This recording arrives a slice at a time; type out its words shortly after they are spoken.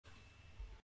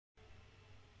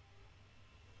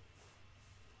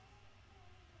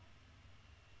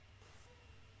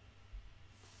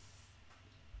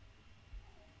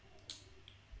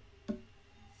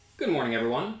Good morning,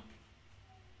 everyone.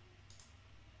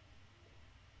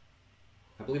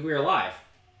 I believe we are live.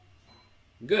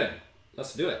 Good.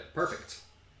 Let's do it. Perfect.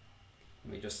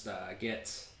 Let me just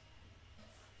get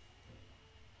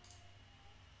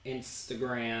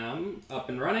Instagram up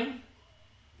and running.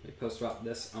 We post about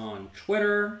this on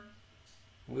Twitter.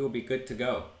 We will be good to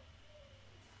go.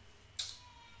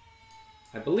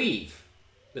 I believe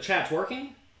the chat's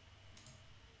working.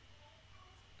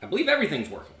 I believe everything's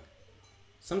working.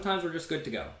 Sometimes we're just good to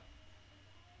go.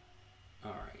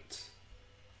 All right.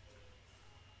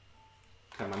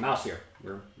 Got my mouse here.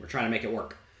 We're trying to make it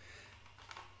work.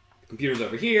 The computer's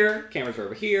over here. Cameras are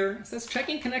over here. It says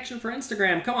checking connection for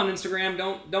Instagram. Come on, Instagram.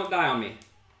 Don't die on me. It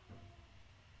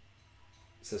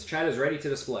says chat is ready to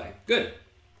display. Good.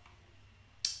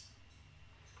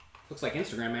 Looks like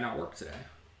Instagram may not work today.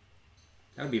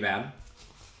 That would be bad.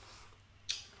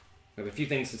 We have a few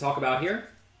things to talk about here.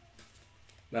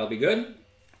 That'll be good.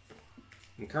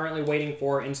 I'm currently waiting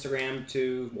for Instagram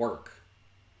to work.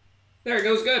 There it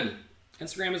goes, good.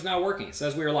 Instagram is now working. It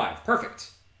says we are live. Perfect.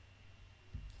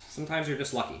 Sometimes you're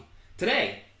just lucky.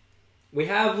 Today, we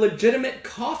have legitimate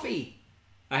coffee.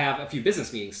 I have a few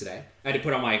business meetings today. I had to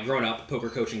put on my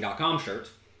grownup.pokercoaching.com shirt.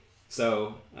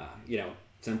 So,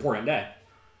 it's an important day.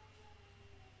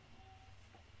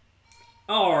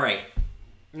 All right.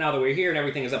 Now that we're here and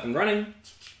everything is up and running,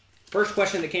 first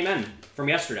question that came in from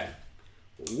yesterday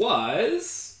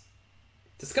was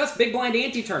discuss big blind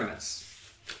ante tournaments.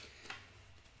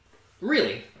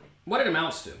 Really, what it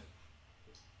amounts to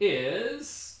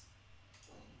is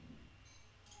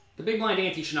the big blind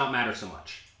ante should not matter so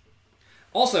much.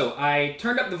 Also, I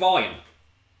turned up the volume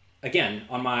again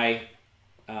on my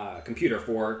computer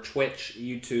for Twitch,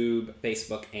 YouTube,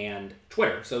 Facebook, and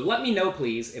Twitter. So let me know,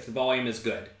 please, if the volume is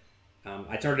good.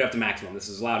 I turned it up to maximum. This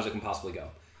is as loud as it can possibly go.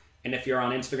 And if you're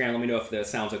on Instagram, let me know if the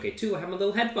sound's okay too. I have my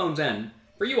little headphones in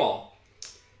for you all.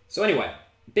 So anyway,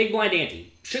 big blind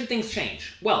ante. Should things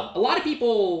change? Well, a lot of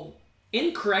people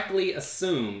incorrectly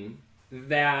assume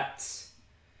that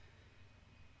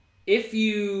if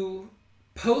you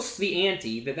post the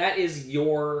ante, that is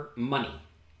your money.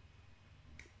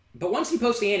 But once you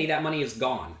post the ante, that money is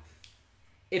gone.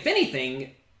 If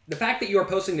anything, the fact that you are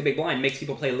posting the big blind makes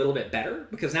people play a little bit better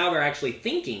because now they're actually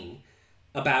thinking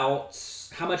about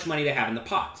how much money they have in the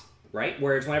pot, right?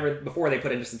 Whereas before they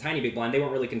put in just a tiny big blind, they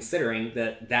weren't really considering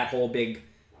that whole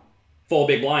full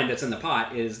big blind that's in the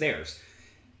pot is theirs.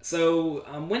 So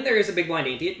when there is a big blind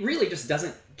ante, it really just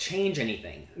doesn't change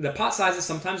anything. The pot size is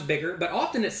sometimes bigger, but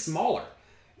often it's smaller.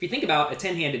 If you think about a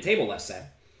 10-handed table, let's say,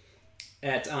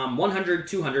 at 100,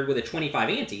 200 with a 25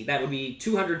 ante, that would be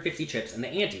 250 chips in the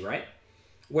ante, right?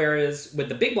 Whereas with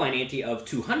the big blind ante of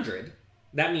 200,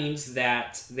 that means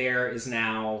that there is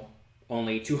now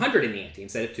only 200 in the ante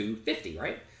instead of 250,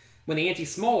 right? When the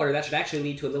ante's smaller, that should actually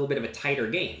lead to a little bit of a tighter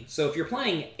game. So if you're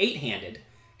playing 8-handed,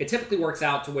 it typically works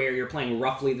out to where you're playing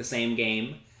roughly the same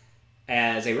game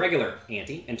as a regular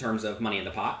ante in terms of money in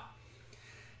the pot.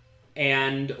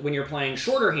 And when you're playing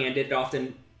shorter-handed, it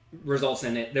often results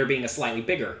in there being a slightly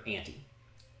bigger ante.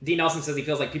 D. Nelson says he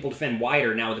feels like people defend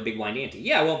wider now with the big blind ante.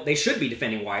 Yeah, well, they should be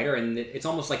defending wider, and it's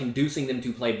almost like inducing them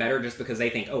to play better just because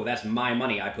they think, oh, that's my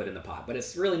money I put in the pot. But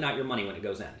it's really not your money when it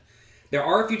goes in. There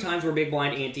are a few times where big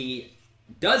blind ante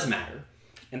does matter,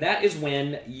 and that is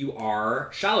when you are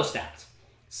shallow stacked.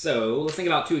 So let's think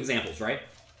about two examples, right?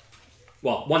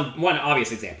 Well, one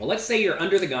obvious example. Let's say you're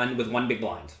under the gun with one big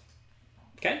blind.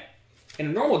 Okay? In a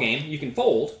normal game, you can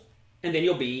fold, and then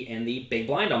you'll be in the big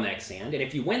blind on the next hand. And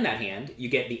if you win that hand, you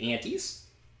get the antes,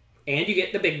 and you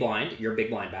get the big blind, your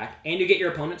big blind back, and you get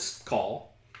your opponent's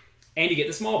call, and you get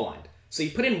the small blind. So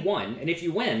you put in 1, and if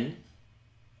you win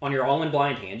on your all-in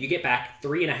blind hand, you get back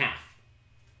 3.5.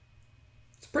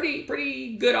 It's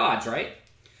pretty good odds, right?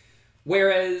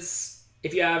 Whereas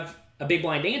if you have a big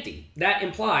blind ante, that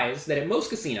implies that at most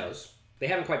casinos, they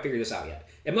haven't quite figured this out yet.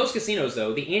 At most casinos,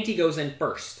 though, the ante goes in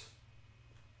first.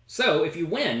 So if you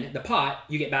win the pot,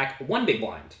 you get back 1 big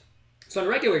blind. So in a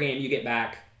regular game, you get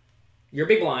back your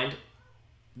big blind,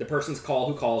 the person's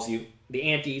call who calls you, the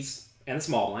antes, and the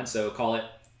small blind. So call it,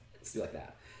 let's do like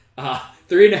that,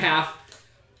 3.5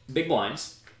 big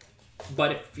blinds.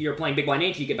 But if you're playing big blind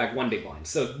ante, you get back 1 big blind.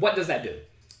 So what does that do?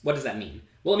 What does that mean?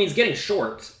 Well, it means getting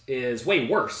short is way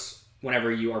worse whenever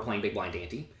you are playing big blind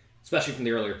ante, especially from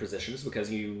the earlier positions, because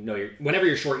whenever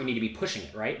you're short, you need to be pushing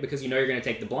it, right? Because you know you're going to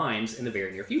take the blinds in the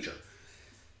very near future.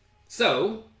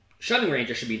 So shoving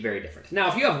ranges should be very different. Now,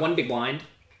 if you have 1 big blind,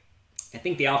 I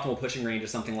think the optimal pushing range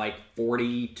is something like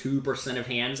 42% of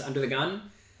hands under the gun.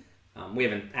 We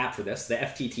have an app for this. The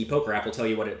FTT Poker app will tell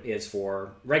you what it is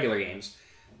for regular games.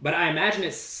 But I imagine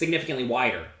it's significantly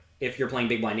wider if you're playing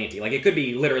big blind ante. Like, it could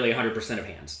be literally 100% of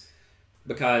hands.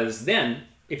 Because then,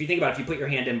 if you think about it, if you put your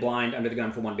hand in blind under the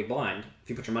gun for one big blind, if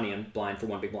you put your money in blind for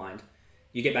one big blind,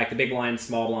 you get back the big blind,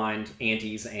 small blind,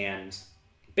 antes, and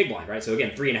big blind, right? So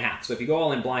again, 3.5. So if you go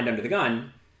all in blind under the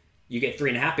gun, you get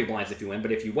 3.5 big blinds if you win.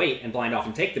 But if you wait and blind off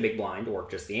and take the big blind, or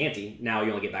just the ante, now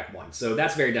you only get back 1. So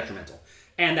that's very detrimental.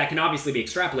 And that can obviously be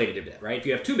extrapolated a bit, right? If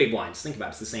you have 2 big blinds, think about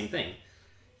it, it's the same thing.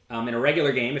 In a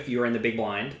regular game, if you're in the big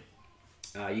blind,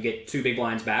 you get 2 big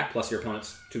blinds back, plus your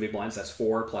opponent's 2 big blinds, that's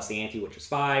 4, plus the ante, which is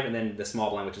 5, and then the small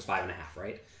blind, which is 5.5,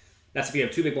 right? That's if you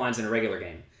have 2 big blinds in a regular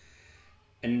game.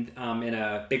 And in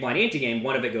a big blind ante game,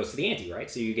 one of it goes to the ante, right?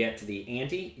 So you get to the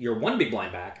ante, your 1 big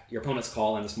blind back, your opponent's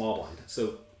call, and the small blind.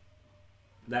 So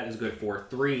that is good for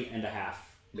 3.5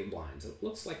 big blinds. It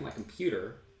looks like my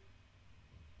computer,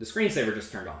 the screensaver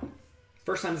just turned on.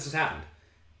 First time this has happened.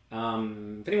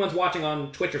 If anyone's watching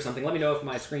on Twitch or something, let me know if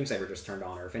my screensaver just turned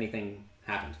on or if anything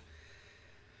happened.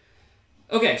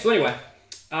 Okay, so anyway,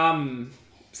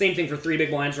 same thing for 3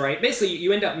 big blinds, right? Basically,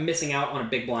 you end up missing out on a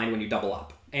big blind when you double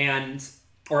up.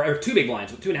 Or 2 big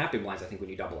blinds, 2.5 big blinds, I think, when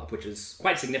you double up, which is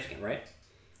quite significant, right?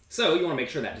 So you want to make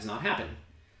sure that does not happen.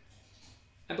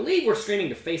 I believe we're streaming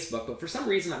to Facebook, but for some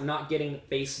reason I'm not getting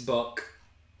Facebook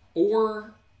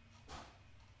or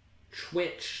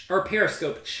Twitch or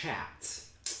Periscope chat,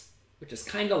 which is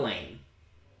kind of lame.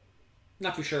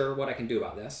 Not too sure what I can do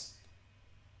about this.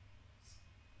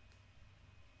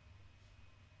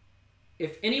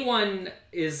 If anyone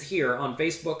is here on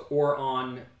Facebook or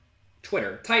on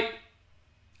Twitter, type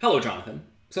 "Hello, Jonathan,"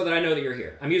 so that I know that you're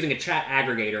here. I'm using a chat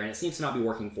aggregator, and it seems to not be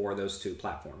working for those 2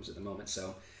 platforms at the moment,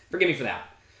 so forgive me for that.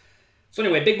 So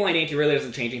anyway, big blind ante really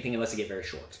doesn't change anything unless you get very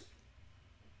short.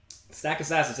 Stack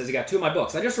Assassin says he got 2 of my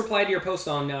books. I just replied to your post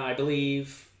on, I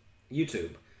believe,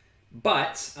 YouTube.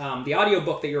 But the audio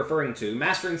book that you're referring to,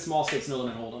 Mastering Small Stakes No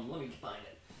Limit Hold'em, let me find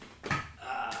it.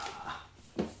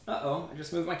 Uh-oh, I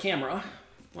just moved my camera.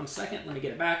 1 second, let me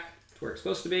get it back to where it's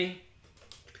supposed to be.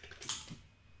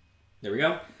 There we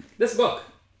go. This book,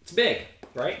 it's big,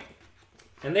 right?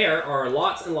 And there are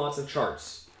lots and lots of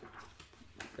charts.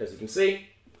 As you can see,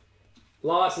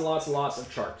 lots and lots and lots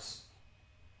of charts,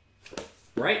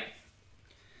 right?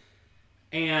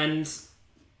 And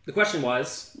the question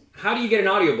was, how do you get an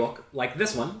audiobook like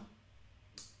this one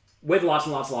with lots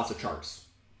and lots and lots of charts?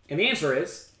 And the answer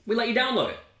is, we let you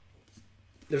download it.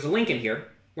 There's a link in here.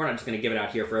 We're not just going to give it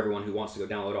out here for everyone who wants to go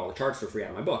download all the charts for free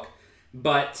out of my book.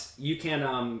 But you can,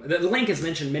 the link is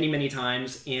mentioned many, many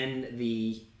times in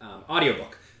the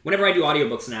audiobook. Whenever I do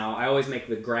audiobooks now, I always make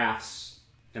the graphs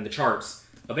and the charts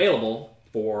available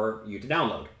for you to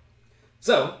download.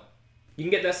 So, you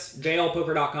can get this,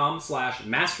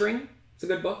 jlpoker.com/mastering. It's a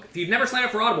good book. If you've never signed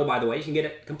up for Audible, by the way, you can get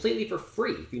it completely for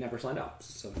free if you never signed up.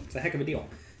 So, it's a heck of a deal.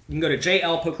 You can go to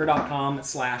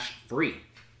jlpoker.com/free.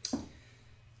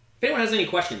 If anyone has any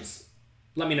questions,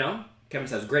 let me know. Kevin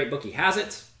says, great book, he has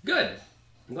it. Good.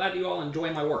 I'm glad you all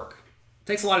enjoy my work. It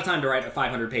takes a lot of time to write a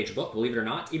 500-page book, believe it or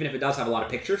not, even if it does have a lot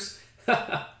of pictures.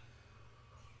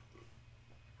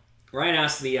 Ryan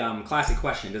asked the classic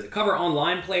question, does it cover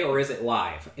online play or is it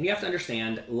live? And you have to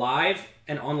understand, live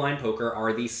and online poker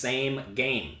are the same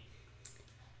game.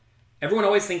 Everyone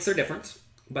always thinks they're different,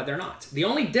 but they're not. The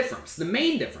only difference, the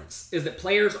main difference, is that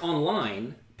players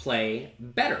online play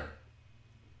better,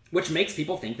 which makes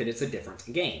people think that it's a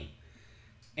different game.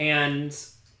 And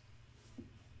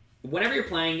whenever you're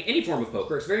playing any form of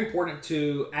poker, it's very important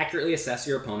to accurately assess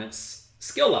your opponent's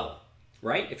skill level,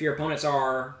 right? If your opponents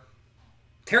are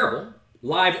terrible,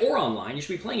 live or online, you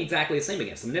should be playing exactly the same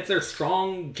against them. And if they're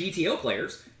strong GTO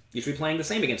players, you should be playing the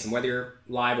same against them, whether you're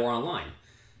live or online.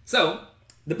 So,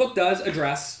 the book does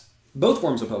address both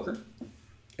forms of poker.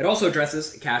 It also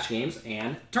addresses cash games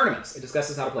and tournaments. It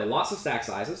discusses how to play lots of stack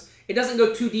sizes. It doesn't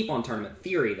go too deep on tournament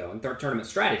theory, though, and tournament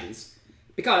strategies,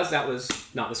 because that was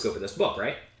not the scope of this book,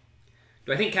 right?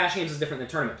 Do I think cash games is different than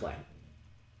tournament play?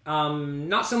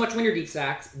 Not so much when you're deep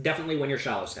stacked, definitely when you're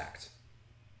shallow stacked.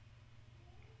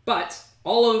 But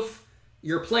all of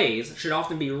your plays should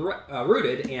often be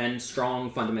rooted in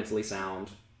strong, fundamentally sound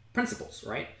principles,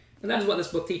 right? And that is what this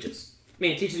book teaches. I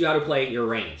mean, it teaches you how to play your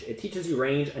range. It teaches you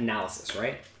range analysis,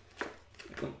 right?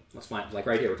 Let's find, like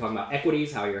right here, we're talking about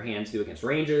equities, how your hands do against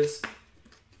ranges.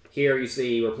 Here you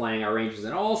see we're playing our ranges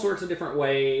in all sorts of different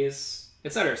ways,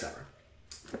 etc., etc.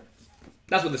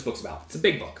 That's what this book's about. It's a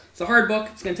big book. It's a hard book.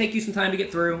 It's going to take you some time to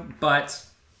get through, but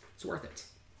it's worth it.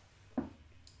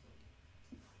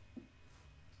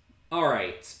 All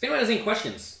right. If anyone has any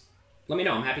questions, let me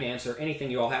know. I'm happy to answer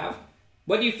anything you all have.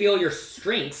 What do you feel your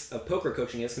strengths of poker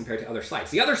coaching is compared to other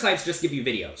sites? The other sites just give you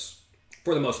videos,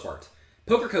 for the most part.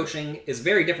 Poker coaching is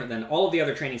very different than all of the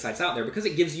other training sites out there because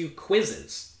it gives you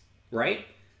quizzes, right?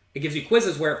 It gives you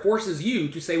quizzes where it forces you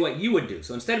to say what you would do.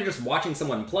 So instead of just watching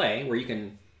someone play, where you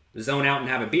can zone out and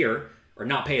have a beer or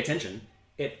not pay attention,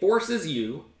 it forces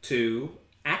you to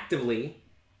actively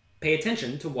pay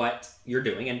attention to what you're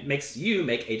doing and makes you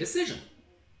make a decision,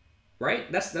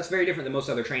 right? That's very different than most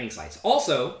other training sites.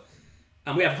 Also,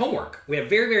 we have homework. We have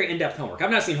very, very in-depth homework.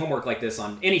 I've not seen homework like this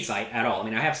on any site at all. I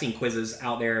mean, I have seen quizzes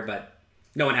out there, but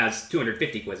no one has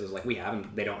 250 quizzes like we have, and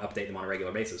they don't update them on a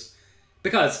regular basis.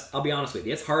 Because, I'll be honest with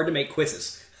you, it's hard to make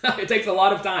quizzes. It takes a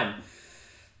lot of time.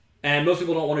 And most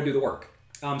people don't want to do the work.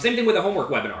 Same thing with the homework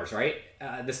webinars, right?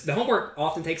 The homework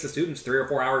often takes the students 3 or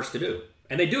 4 hours to do.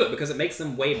 And they do it because it makes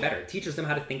them way better. It teaches them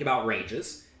how to think about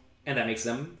ranges, and that makes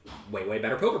them way, way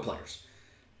better poker players.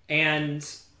 And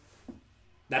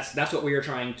that's what we are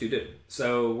trying to do.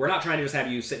 So we're not trying to just have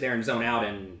you sit there and zone out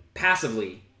and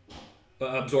passively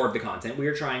absorb the content. We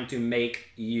are trying to make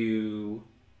you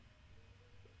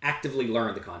actively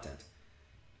learn the content.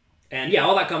 And yeah,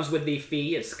 all that comes with the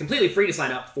fee. It's completely free to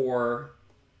sign up for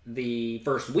the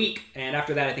first week, and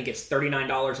after that I think it's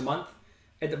 $39 a month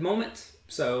at the moment.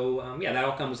 So yeah, that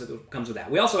all comes with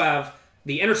that. We also have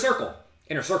the Inner Circle.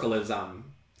 Inner Circle is, if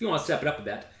you want to step it up a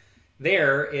bit,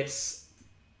 there it's,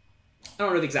 I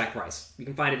don't know the exact price. You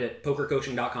can find it at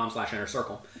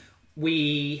pokercoaching.com/innercircle.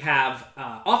 We have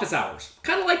office hours,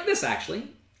 kind of like this actually,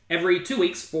 every 2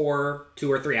 weeks for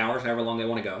 2 or 3 hours, however long they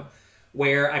want to go,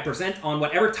 where I present on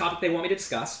whatever topic they want me to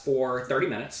discuss for 30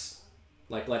 minutes.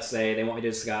 Like, let's say they want me to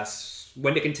discuss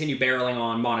when to continue barreling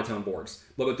on monotone boards.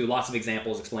 We'll go through lots of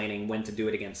examples explaining when to do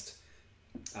it against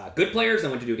good players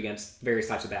and when to do it against various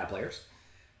types of bad players.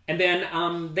 And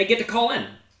then they get to call in.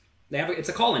 It's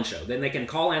a call-in show. Then they can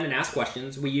call in and ask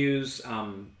questions. We use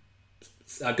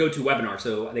GoToWebinar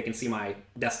so they can see my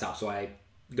desktop, so I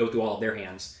go through all of their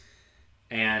hands.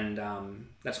 And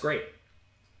that's great.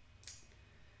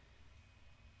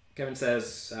 Kevin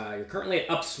says, you're currently at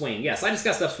Upswing. Yes, I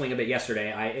discussed Upswing a bit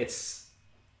yesterday.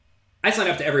 I sign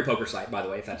up to every poker site, by the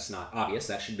way, if that's not obvious.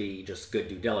 That should be just good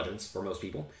due diligence for most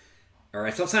people. Or I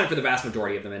sign up for the vast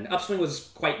majority of them. And Upswing was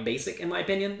quite basic, in my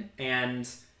opinion. And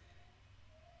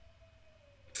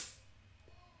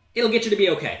it'll get you to be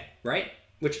okay, right?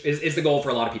 Which is the goal for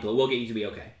a lot of people. It will get you to be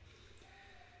okay.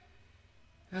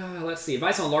 Let's see.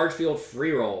 Advice on large field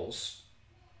free rolls.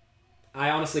 I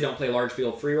honestly don't play large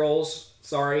field free rolls.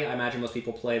 Sorry, I imagine most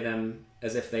people play them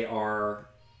as if they are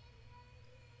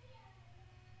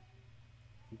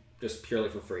just purely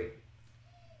for free.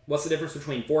 What's the difference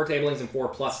between 4 tablings and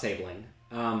 4+ tabling?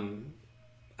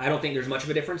 I don't think there's much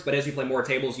of a difference, but as you play more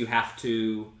tables, you have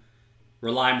to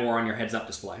rely more on your heads-up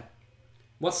display.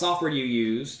 What software do you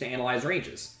use to analyze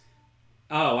ranges?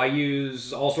 Oh, I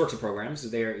use all sorts of programs.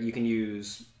 You can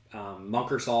use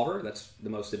Munker Solver. That's the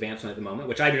most advanced one at the moment,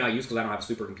 which I do not use because I don't have a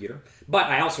supercomputer. But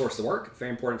I outsource the work. It's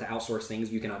very important to outsource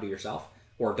things you cannot do yourself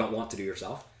or don't want to do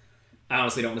yourself. I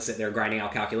honestly don't want to sit there grinding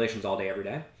out calculations all day, every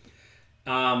day.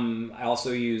 I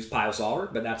also use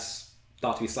PioSolver, but that's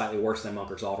thought to be slightly worse than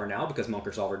Munker Solver now because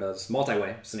Munker Solver does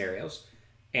multi-way scenarios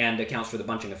and accounts for the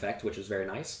bunching effect, which is very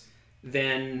nice.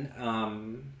 Then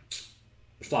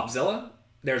Flopzilla.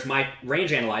 There's my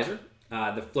range analyzer,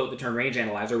 the float the turn range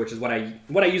analyzer, which is what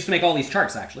I use to make all these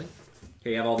charts, actually.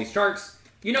 Here you have all these charts.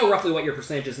 You know roughly what your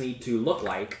percentages need to look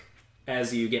like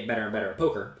as you get better and better at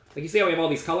poker. Like, you see how we have all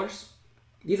these colors?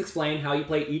 These explain how you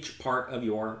play each part of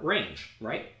your range,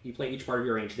 right? You play each part of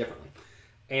your range differently.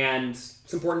 And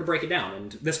it's important to break it down.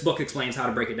 And this book explains how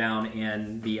to break it down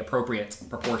in the appropriate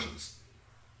proportions.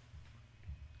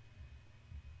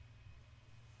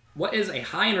 What is a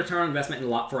high return on investment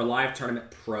for a live tournament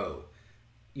pro?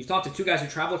 You talk to 2 guys who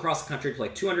travel across the country to play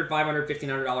 $200, $500,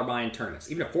 $1,500 buy-in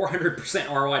tournaments. Even a 400%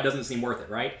 ROI doesn't seem worth it,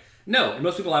 right? No, and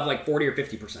most people have like 40 or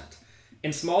 50%.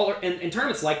 In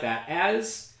tournaments like that,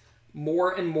 as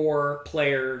more and more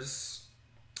players,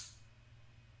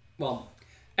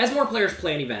 as more players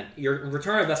play an event, your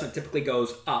return on investment typically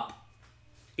goes up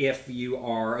if you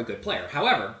are a good player.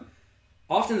 However,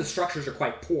 often the structures are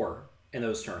quite poor in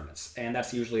those tournaments, and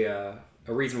that's usually a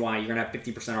reason why you're going to have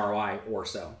 50% ROI or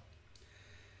so.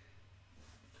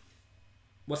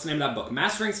 What's the name of that book?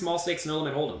 Mastering Small Stakes No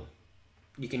Limit Hold'em.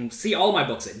 You can see all of my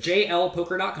books at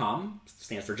jlpoker.com,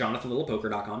 stands for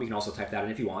jonathanlittlepoker.com. You can also type that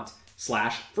in if you want,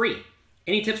 /free.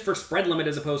 Any tips for spread limit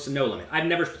as opposed to no limit? I've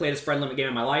never played a spread limit game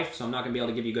in my life, so I'm not going to be able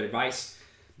to give you good advice.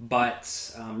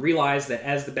 But realize that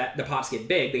as the pots get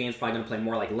big, the game's probably going to play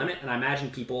more like limit, and I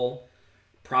imagine people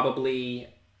probably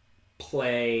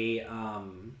play,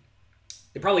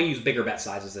 they probably use bigger bet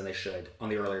sizes than they should on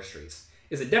the earlier streets.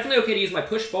 Is it definitely okay to use my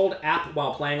push fold app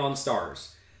while playing on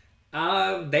stars?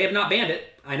 They have not banned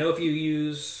it. I know if you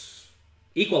use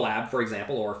Equilab, for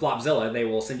example, or Flopzilla, they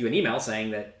will send you an email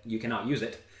saying that you cannot use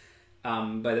it.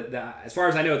 But as far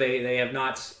as I know, they have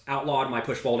not outlawed my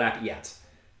Pushfold app yet.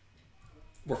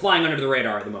 We're flying under the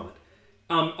radar at the moment.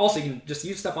 Also, you can just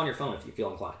use stuff on your phone if you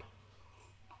feel inclined.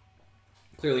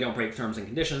 Clearly don't break terms and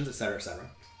conditions, etc., etc.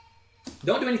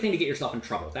 Don't do anything to get yourself in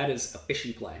trouble. That is a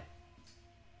fishy play.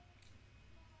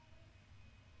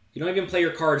 You don't even play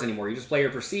your cards anymore. You just play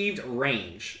your perceived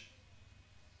range.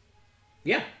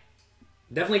 Yeah.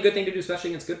 Definitely a good thing to do,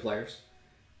 especially against good players.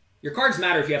 Your cards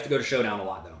matter if you have to go to showdown a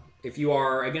lot, though. If you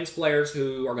are against players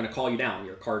who are going to call you down,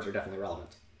 your cards are definitely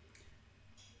relevant.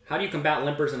 How do you combat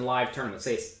limpers in live tournaments?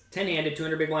 Say it's 10-handed,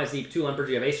 200 big blinds deep, 2 limpers,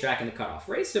 you have ace-jack in the cutoff.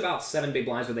 Raised to about 7 big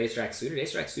blinds with ace-jack suited.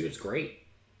 Ace-jack suited is great.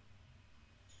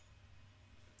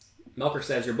 Melker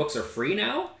says, your books are free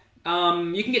now?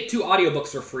 You can get 2 audiobooks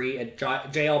for free at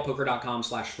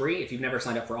jlpoker.com/free if you've never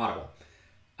signed up for Audible.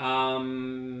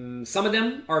 Some of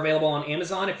them are available on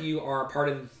Amazon if you are part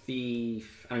of the,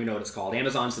 I don't even know what it's called,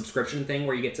 Amazon subscription thing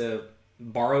where you get to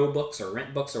borrow books or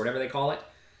rent books or whatever they call it.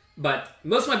 But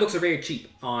most of my books are very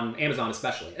cheap on Amazon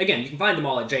especially. Again, you can find them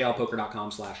all at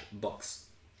jlpoker.com/books.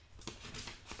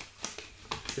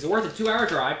 Is it worth a 2-hour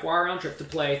drive, 4-hour round trip to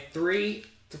play 3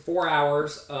 to 4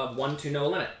 hours of 1-2 no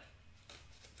limit?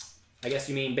 I guess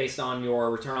you mean based on your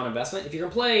return on investment. If you're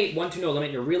going to play 1-2 no limit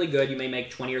and you're really good, you may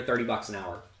make 20 or 30 bucks an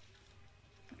hour.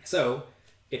 So,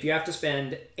 if you have to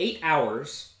spend 8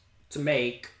 hours to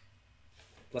make,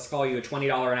 let's call you a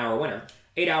 $20 an hour winner,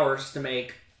 8 hours to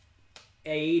make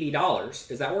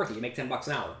 $80, is that worth it? You make 10 bucks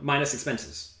an hour, minus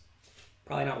expenses.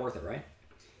 Probably not worth it, right?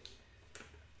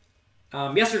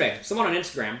 Yesterday, someone on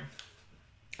Instagram,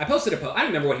 I posted a post, I don't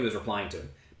remember what he was replying to,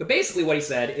 but basically what he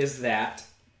said is that,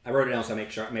 I wrote it down so I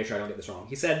make sure I don't get this wrong.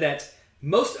 He said that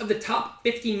most of the top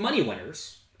 50 money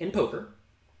winners in poker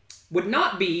would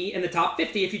not be in the top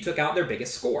 50 if you took out their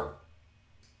biggest score.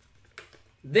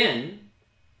 Then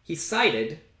he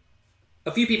cited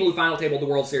a few people who final tabled the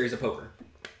World Series of Poker.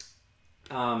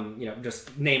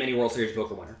 Just name any World Series of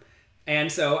Poker winner. And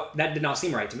so that did not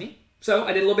seem right to me. So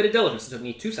I did a little bit of diligence. It took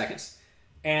me 2 seconds.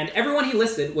 And everyone he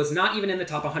listed was not even in the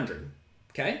top 100.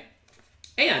 Okay?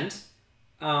 And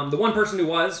the one person who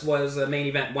was a main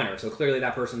event winner. So clearly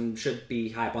that person should be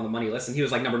high up on the money list. And he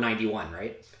was like number 91,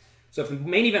 right? So if the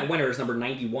main event winner is number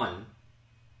 91,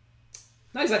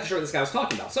 not exactly sure what this guy was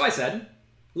talking about. So I said,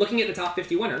 looking at the top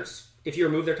 50 winners, if you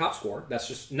remove their top score, that's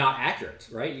just not accurate,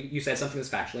 right? You said something that's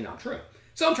factually not true.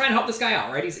 So I'm trying to help this guy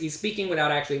out, right? He's speaking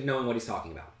without actually knowing what he's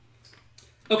talking about.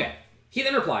 Okay. He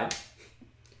then replied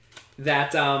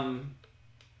that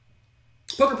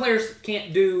poker players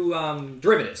can't do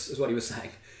derivatives, is what he was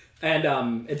saying,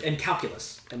 and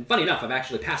calculus. And funny enough, I've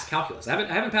actually passed calculus. I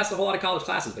haven't passed a whole lot of college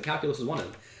classes, but calculus is one of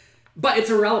them. But it's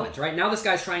irrelevant, right? Now this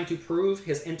guy's trying to prove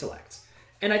his intellect.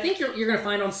 And I think you're going to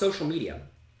find on social media,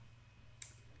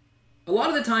 a lot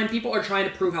of the time people are trying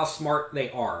to prove how smart they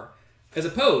are, as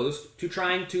opposed to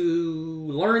trying to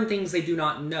learn things they do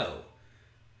not know.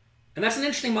 And that's an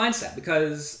interesting mindset,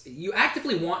 because you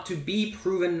actively want to be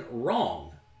proven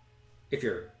wrong if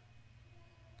you're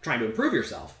trying to improve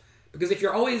yourself. Because if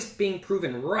you're always being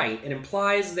proven right, it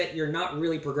implies that you're not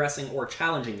really progressing or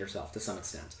challenging yourself to some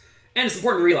extent. And it's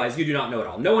important to realize you do not know it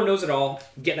all. No one knows it all.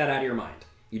 Get that out of your mind.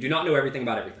 You do not know everything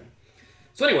about everything.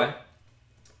 So anyway,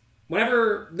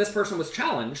 whenever this person was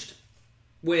challenged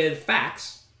with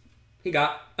facts, he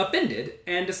got offended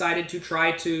and decided to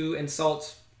try to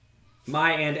insult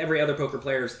my and every other poker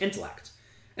player's intellect.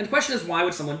 And the question is, why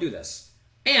would someone do this?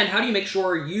 And how do you make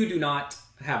sure you do not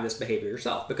have this behavior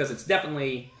yourself? Because it's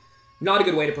definitely not a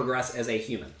good way to progress as a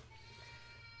human.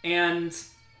 And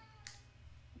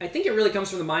I think it really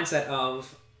comes from the mindset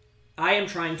of, I am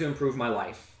trying to improve my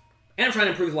life, and I'm trying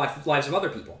to improve the lives of other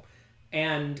people.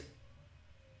 And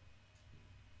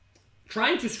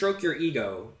trying to stroke your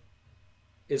ego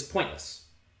is pointless.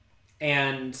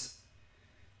 And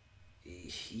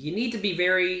you need to be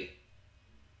very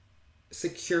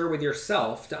secure with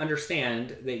yourself to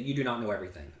understand that you do not know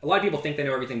everything. A lot of people think they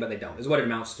know everything, but they don't, is what it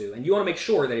amounts to. And you want to make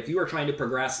sure that if you are trying to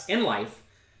progress in life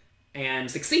and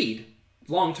succeed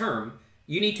long term,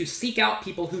 you need to seek out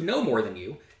people who know more than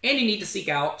you, and you need to seek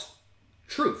out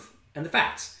truth and the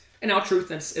facts. And now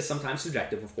truth is sometimes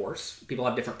subjective, of course. People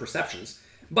have different perceptions.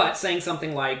 But saying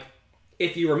something like,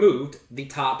 if you removed the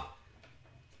top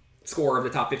score of the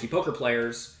top 50 poker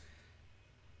players,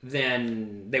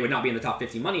 then they would not be in the top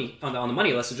 50 money on the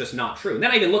money list, is just not true. And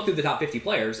then I even looked through the top 50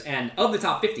 players, and of the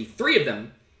top 50, 3 of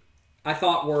them I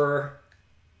thought were...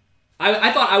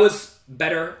 I thought I was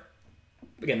better...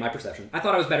 Again, my perception. I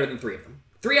thought I was better than 3 of them.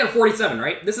 3 out of 47,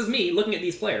 right? This is me looking at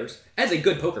these players as a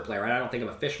good poker player, right? I don't think I'm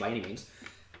a fish by any means.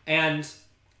 And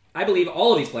I believe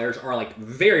all of these players are like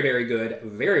very, very good,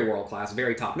 very world-class,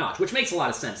 very top-notch, which makes a lot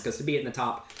of sense because to be in the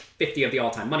top 50 of the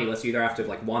all-time money list, you either have to have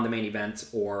like won the main event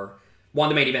or won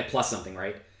the main event plus something,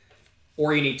 right?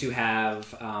 Or you need to have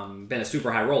been a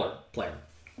super high roller player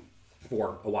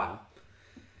for a while.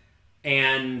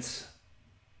 And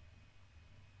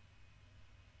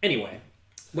anyway,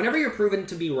 whenever you're proven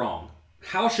to be wrong,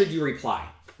 how should you reply,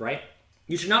 right?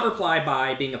 You should not reply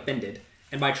by being offended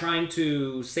and by trying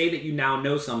to say that you now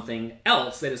know something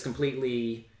else that is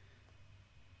completely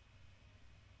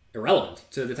irrelevant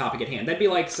to the topic at hand. That'd be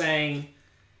like saying,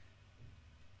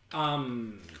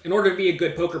 in order to be a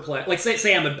good poker player, like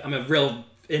say I'm a real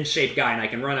in shape guy and I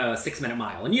can run a 6-minute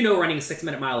mile, and you know running a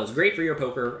 6-minute mile is great for your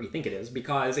poker, or you think it is,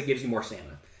 because it gives you more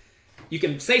stamina. You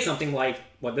can say something like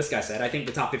what this guy said, I think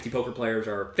the top 50 poker players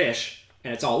are fish,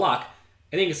 and it's all luck,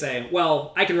 and then you can say,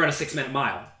 well, I can run a 6-minute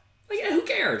mile. Like, yeah, who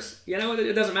cares? You know,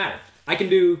 it doesn't matter. I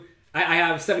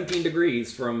have 17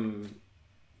 degrees from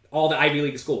all the Ivy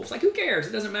League schools. Like, who cares?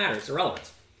 It doesn't matter. It's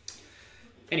irrelevant.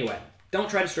 Anyway, don't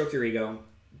try to stroke your ego.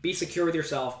 Be secure with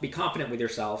yourself. Be confident with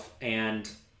yourself. And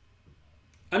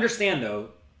understand, though,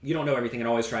 you don't know everything, and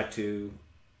always try to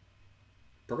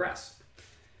progress.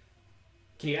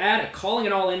 Can you add a calling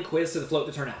it all in quiz to the Float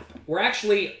the Turn app? We're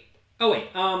actually... Oh, wait.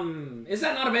 Is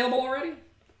that not available already?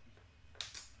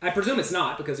 I presume it's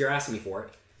not, because you're asking me for it.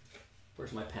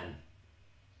 Where's my pen?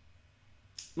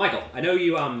 Michael, I know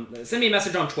you... send me a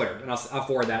message on Twitter, and I'll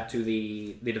forward that to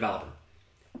the developer.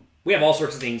 We have all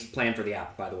sorts of things planned for the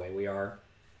app, by the way. We are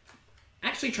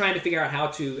actually trying to figure out how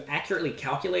to accurately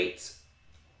calculate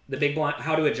the big blind,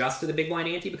 how to adjust to the big blind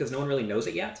ante, because no one really knows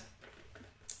it yet.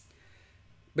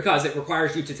 Because it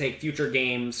requires you to take future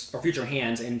games or future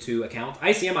hands into account.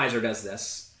 ICMizer does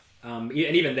this. And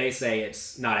even they say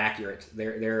it's not accurate,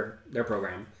 their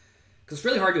program. Because it's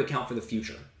really hard to account for the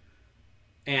future.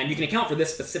 And you can account for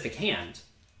this specific hand.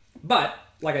 But,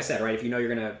 like I said, right, if you know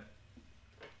you're going to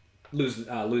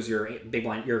lose your big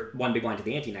blind, your one big blind to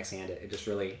the ante next hand, it just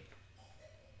really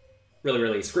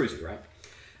screws you, right?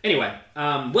 Anyway,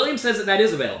 William says that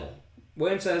is available.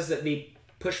 William says that the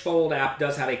Pushfold app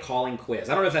does have a calling quiz.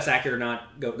 I don't know if that's accurate or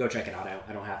not. Go check it out.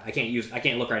 I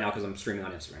can't look right now because I'm streaming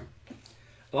on Instagram.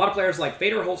 A lot of players like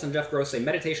Fader Holtz and Jeff Gross say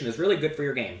meditation is really good for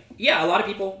your game. Yeah, a lot of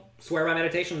people swear by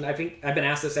meditation. I think I've been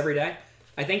asked this every day.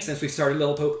 I think since we started a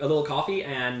little coffee,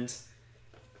 and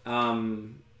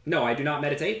no, I do not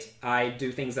meditate. I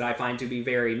do things that I find to be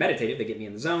very meditative. They get me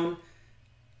in the zone.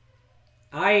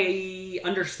 I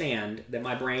understand that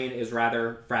my brain is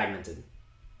rather fragmented,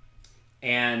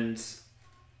 and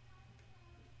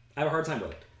I have a hard time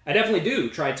with it. I definitely do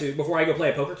try to, before I go play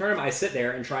a poker tournament, I sit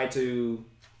there and try to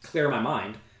clear my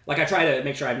mind. Like, I try to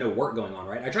make sure I have no work going on,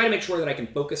 right? I try to make sure that I can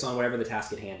focus on whatever the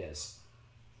task at hand is.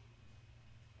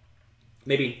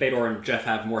 Maybe Fedor and Jeff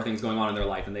have more things going on in their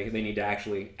life, and they need to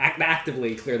actually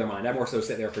actively clear their mind. I more so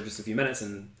sit there for just a few minutes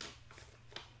and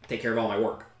take care of all my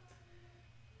work.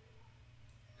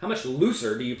 How much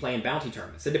looser do you play in bounty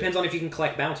tournaments? It depends on if you can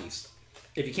collect bounties.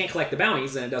 If you can't collect the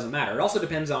bounties, then it doesn't matter. It also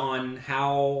depends on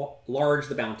how large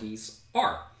the bounties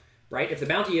are, right? If the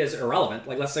bounty is irrelevant,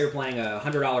 like let's say you're playing a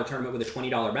 $100 tournament with a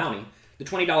 $20 bounty, the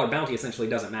 $20 bounty essentially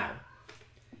doesn't matter.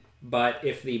 But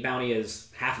if the bounty is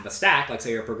half of a stack, like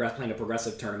say you're playing a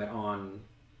progressive tournament on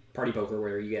Party Poker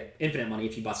where you get infinite money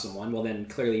if you bust someone, well then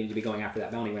clearly you need to be going after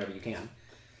that bounty whenever you can.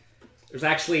 There's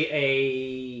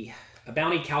actually a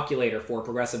bounty calculator for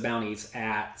progressive bounties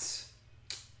at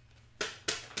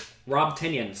Rob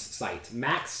Tinyon's site,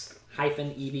 max-ev.com.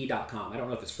 I don't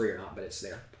know if it's free or not, but it's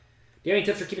there. Do you have any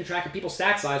tips for keeping track of people's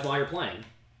stack size while you're playing?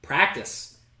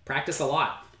 Practice. Practice a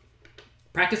lot.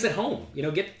 Practice at home. You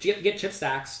know, get chip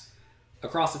stacks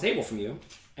across the table from you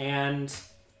and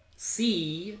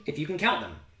see if you can count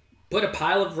them. Put a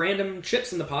pile of random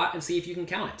chips in the pot and see if you can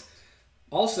count it.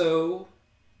 Also,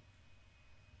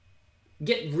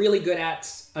 get really good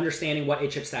at understanding what a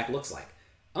chip stack looks like.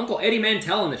 Uncle Eddie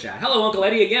Mantell in the chat. Hello, Uncle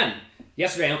Eddie again.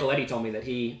 Yesterday, Uncle Eddie told me that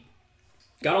he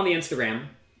got on the Instagram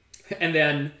and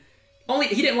then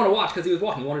he didn't want to watch because he was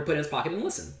walking. He wanted to put it in his pocket and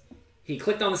listen. He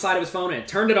clicked on the side of his phone and it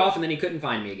turned it off, and then he couldn't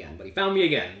find me again. But he found me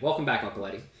again. Welcome back, Uncle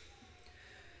Eddie.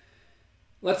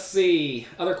 Let's see.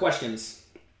 Other questions.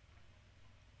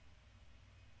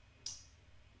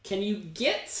 Can you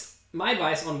get my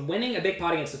advice on winning a big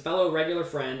pot against a fellow regular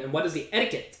friend, and what is the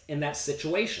etiquette in that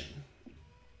situation?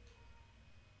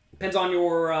 Depends on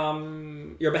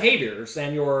your behaviors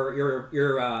and your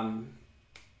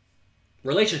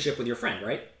relationship with your friend,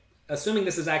 right? Assuming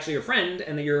this is actually your friend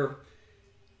and that you're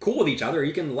cool with each other,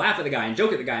 you can laugh at the guy and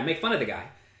joke at the guy and make fun of the guy.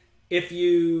 if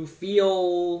you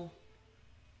feel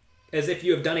as if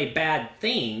you have done a bad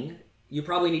thing, you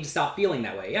probably need to stop feeling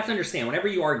that way. You have to understand, whenever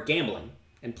you are gambling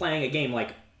and playing a game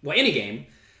like, well, any game,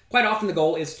 quite often the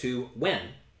goal is to win.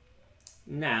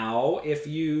 Now, if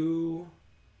you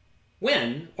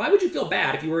win, why would you feel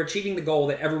bad if you were achieving the goal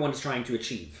that everyone is trying to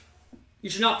achieve? You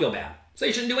should not feel bad. So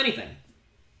you shouldn't do anything.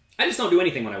 I just don't do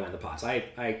anything when I win the pots.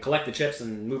 I collect the chips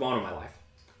and move on with my life.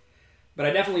 But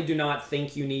I definitely do not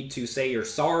think you need to say you're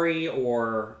sorry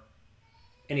or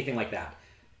anything like that.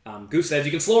 Goose says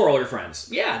you can slow roll your friends.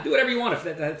 Yeah, do whatever you want if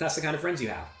that's the kind of friends you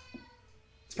have.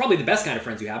 It's probably the best kind of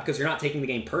friends you have because you're not taking the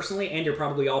game personally and you're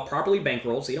probably all properly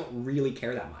bankrolled, so you don't really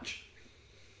care that much.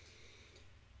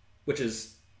 Which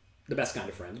is the best kind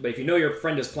of friends. But if you know your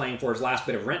friend is playing for his last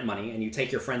bit of rent money and you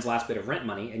take your friend's last bit of rent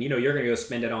money and you know you're going to go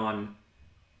spend it on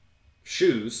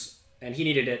shoes and he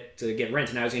needed it to get rent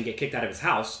and now he's going to get kicked out of his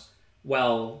house,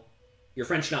 well, your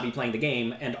friend should not be playing the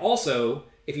game. And also,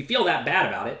 if you feel that bad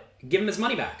about it, give him his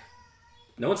money back.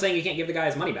 No one's saying you can't give the guy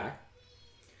his money back.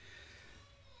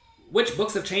 Which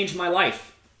books have changed my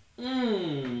life?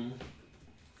 This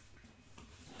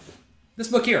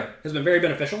book here has been very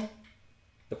beneficial.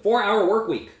 The 4-Hour Work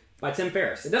Week by Tim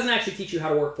Ferriss. It doesn't actually teach you how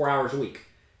to work 4 hours a week.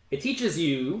 It teaches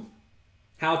you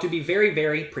how to be very,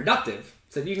 very productive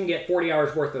so that you can get 40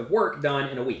 hours worth of work done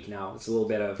in a week. Now, it's a little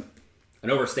bit of an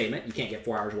overstatement. You can't get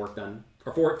 4 hours of work done,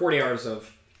 or 40 hours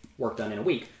of work done in a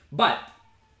week. But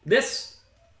this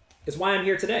is why I'm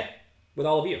here today with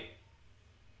all of you.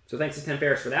 So thanks to Tim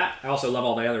Ferriss for that. I also love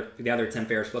all the other Tim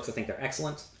Ferriss books. I think they're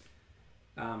excellent.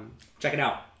 Check it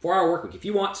out. 4-Hour Work Week. If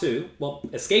you want to, well,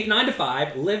 escape 9 to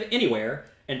 5, live anywhere,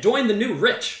 and join the new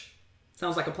rich.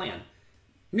 Sounds like a plan.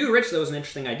 New rich, though, is an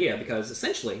interesting idea because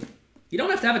essentially, you don't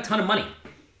have to have a ton of money.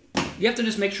 You have to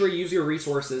just make sure you use your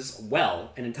resources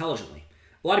well and intelligently.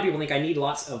 A lot of people think I need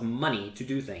lots of money to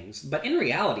do things, but in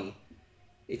reality,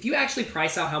 if you actually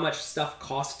price out how much stuff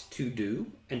costs to do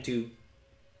and to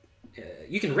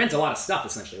you can rent a lot of stuff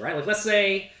essentially, right? Like let's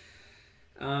say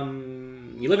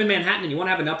you live in Manhattan and you want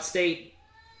to have an upstate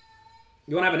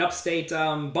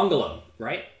bungalow,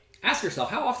 right? Ask yourself,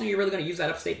 how often are you really going to use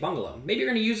that upstate bungalow? Maybe you're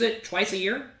going to use it twice a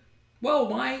year. Well,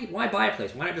 why buy a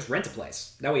place? Why not just rent a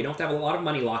place? That way you don't have to have a lot of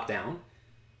money locked down.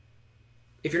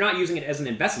 If you're not using it as an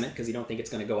investment because you don't think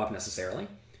it's going to go up necessarily,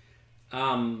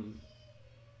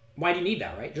 why do you need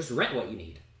that, right? Just rent what you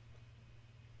need.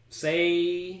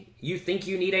 Say you think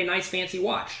you need a nice fancy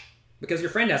watch because your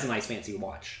friend has a nice fancy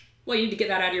watch. Well, you need to get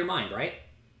that out of your mind, right?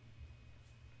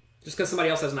 Just because somebody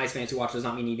else has a nice fancy watch does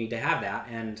not mean you need to have that,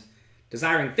 and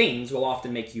desiring things will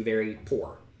often make you very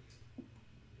poor. I'm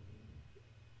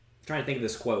trying to think of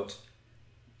this quote.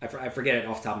 I forget it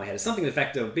off the top of my head. It's something to the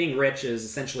effect of being rich is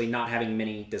essentially not having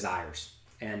many desires.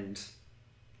 And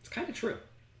it's kind of true.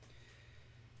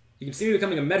 You can see me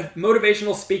becoming a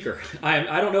motivational speaker.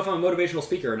 I don't know if I'm a motivational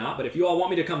speaker or not, but if you all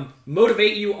want me to come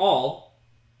motivate you all,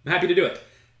 I'm happy to do it.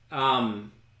 I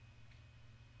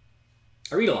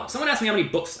read a lot. Someone asked me how many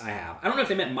books I have. I don't know if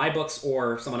they meant my books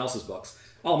or someone else's books.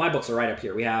 All of my books are right up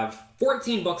here. We have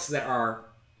 14 books that are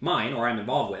mine or I'm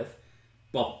involved with.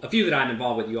 Well, a few that I'm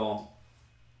involved with, you all.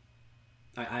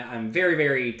 I'm very,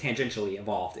 very tangentially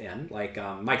involved in. Like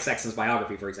Mike Sexton's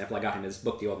biography, for example. I got him his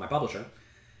book deal with my publisher.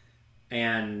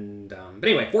 And but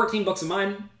anyway, 14 books of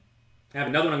mine. I have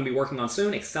another one I'm going to be working on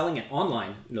soon, Excelling at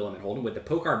Online No Limit Hold'em with the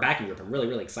Poker backing group. I'm really,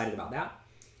 really excited about that.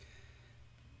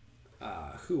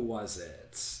 Who was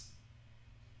it?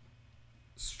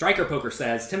 Striker Poker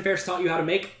says, Tim Ferriss taught you how to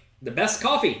make the best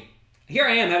coffee. Here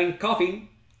I am having coffee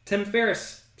Tim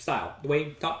Ferriss style, the way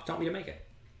he taught me to make it.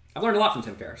 I've learned a lot from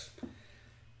Tim Ferriss.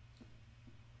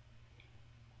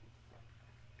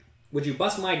 Would you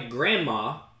bust my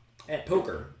grandma at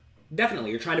poker?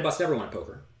 Definitely. You're trying to bust everyone at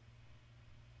poker.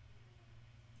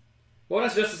 What would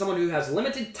I suggest to someone who has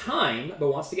limited time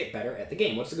but wants to get better at the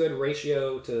game? What's a good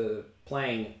ratio to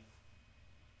playing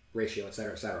ratio,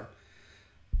 etc., etc.?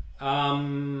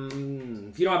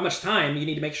 If you don't have much time, you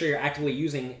need to make sure you're actively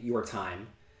using your time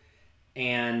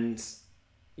and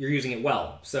you're using it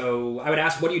well. So I would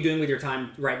ask, what are you doing with your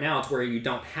time right now? It's where you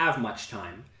don't have much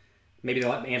time. Maybe the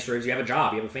answer is you have a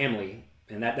job, you have a family,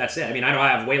 and that's it. I mean, I know I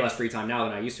have way less free time now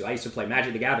than I used to. I used to play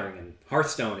Magic the Gathering and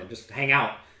Hearthstone and just hang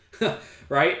out,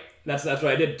 right? That's what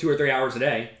I did 2 or 3 hours a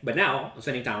day. But now I'm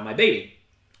spending time with my baby.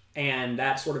 And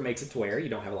that sort of makes it to where you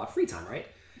don't have a lot of free time, right?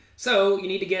 So you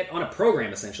need to get on a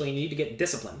program, essentially. You need to get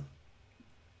discipline.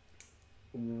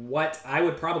 What I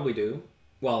would probably do,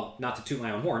 well, not to toot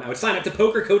my own horn, I would sign up to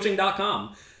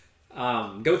pokercoaching.com.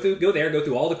 Go there, go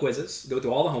through all the quizzes, go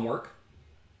through all the homework.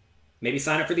 Maybe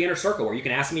sign up for the Inner Circle where you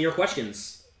can ask me your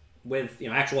questions with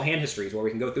actual hand histories where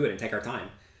we can go through it and take our time.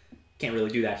 Can't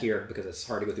really do that here because it's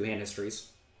hard to go through hand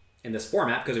histories in this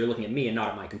format because you're looking at me and not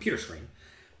at my computer screen.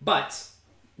 But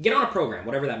get on a program,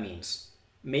 whatever that means.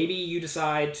 Maybe you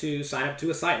decide to sign up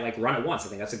to a site like Run It Once. I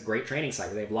think that's a great training site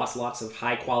where they have lots of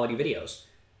high-quality videos.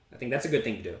 I think that's a good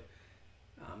thing to do.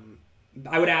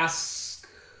 I would ask,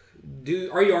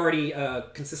 are you already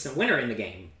a consistent winner in the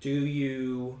game? Do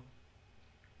you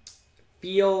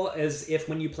feel as if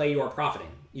when you play you are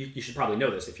profiting? You should probably know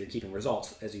this if you're keeping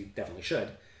results, as you definitely should.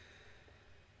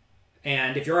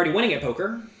 And if you're already winning at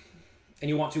poker and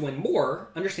you want to win more,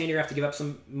 understand you have to give up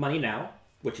some money now,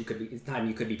 which you could be time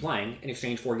you could be playing, in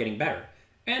exchange for getting better.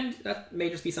 And that may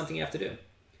just be something you have to do.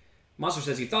 Monster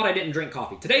says, you thought I didn't drink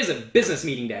coffee. Today is a business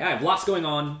meeting day. I have lots going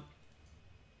on.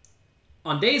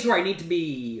 On days where I need to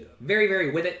be very,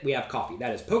 very with it, we have coffee.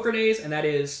 That is poker days, and that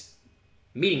is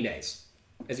meeting days.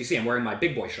 As you see, I'm wearing my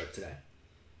big boy shirt today.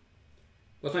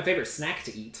 What's my favorite snack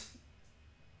to eat?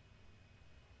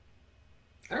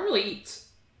 I don't really eat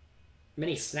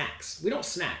many snacks. We don't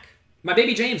snack. My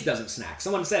baby James doesn't snack.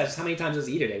 Someone says, how many times does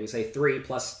he eat a day? We say 3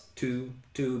 plus 2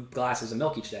 glasses of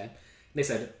milk each day. And they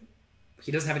said,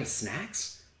 he doesn't have any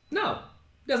snacks? No,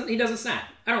 he doesn't snack.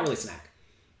 I don't really snack.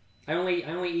 I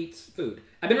only eat food.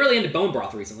 I've been really into bone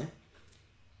broth recently.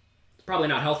 It's probably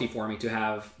not healthy for me to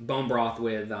have bone broth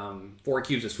with 4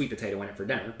 cubes of sweet potato in it for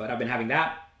dinner, but I've been having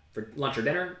that for lunch or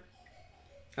dinner.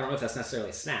 I don't know if that's necessarily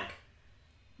a snack,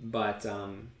 but I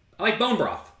like bone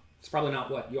broth. It's probably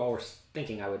not what you all were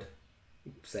thinking I would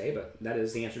say, but that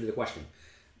is the answer to the question.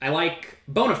 I like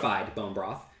bona fide bone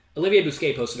broth. Olivier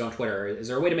Bousquet posted on Twitter, is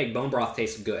there a way to make bone broth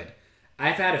taste good?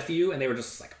 I've had a few, and they were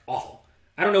just like awful.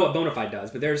 I don't know what bona fide does,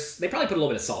 but they probably put a little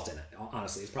bit of salt in it,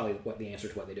 honestly. It's probably the answer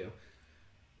to what they do.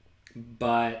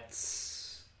 But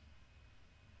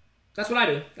that's what I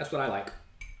do. That's what I like.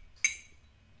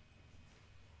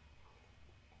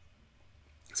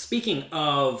 Speaking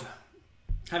of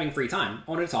having free time,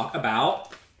 I wanted to talk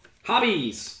about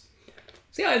hobbies.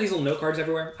 See how I have these little note cards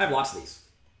everywhere? I have lots of these.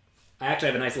 I actually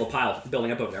have a nice little pile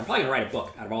building up over there. I'm probably going to write a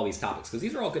book out of all these topics because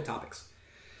these are all good topics.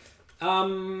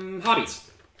 Hobbies.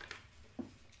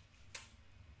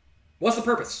 What's the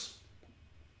purpose?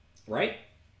 Right?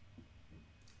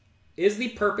 Is the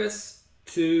purpose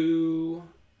to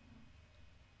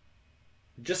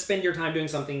just spend your time doing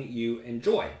something you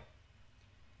enjoy?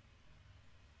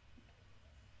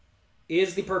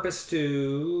 Is the purpose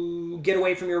to get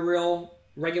away from your real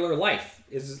regular life?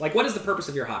 What is the purpose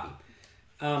of your hobby?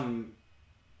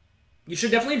 You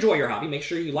should definitely enjoy your hobby. Make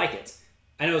sure you like it.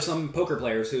 I know some poker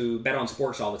players who bet on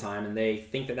sports all the time and they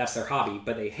think that that's their hobby,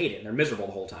 but they hate it and they're miserable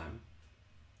the whole time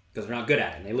because they're not good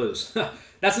at it and they lose.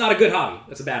 That's not a good hobby.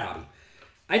 That's a bad hobby.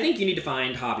 I think you need to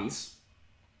find hobbies,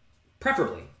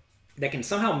 preferably, that can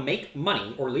somehow make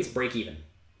money or at least break even.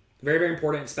 Very, very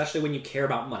important, especially when you care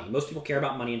about money. Most people care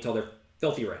about money until they're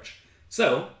filthy rich.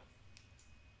 So,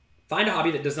 find a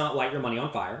hobby that does not light your money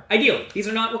on fire. Ideally. These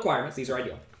are not requirements. These are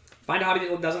ideal. Find a hobby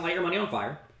that doesn't light your money on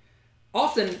fire.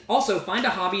 Often, also, find a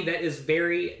hobby that is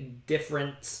very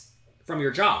different from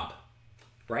your job,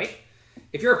 right?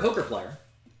 If you're a poker player,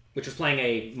 which is playing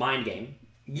a mind game,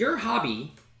 your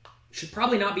hobby should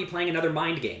probably not be playing another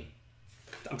mind game.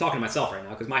 I'm talking to myself right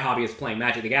now because my hobby is playing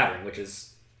Magic the Gathering, which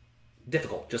is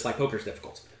difficult, just like poker is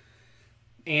difficult.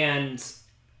 And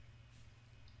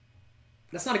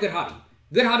that's not a good hobby.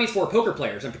 Good hobbies for poker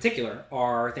players in particular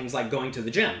are things like going to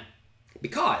the gym.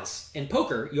 Because in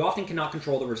poker, you often cannot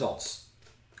control the results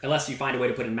unless you find a way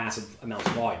to put in massive amounts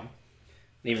of volume.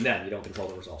 And even then, you don't control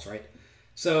the results, right?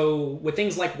 So with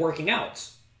things like working out,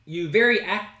 you very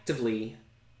actively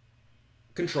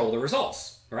control the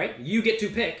results, right? You get to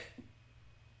pick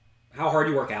how hard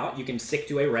you work out. You can stick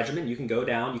to a regimen. You can go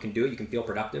down. You can do it. You can feel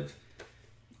productive,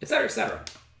 etc., etc.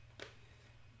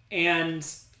 And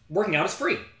working out is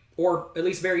free, or at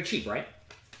least very cheap, right?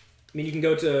 I mean, you can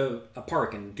go to a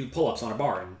park and do pull-ups on a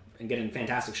bar and get in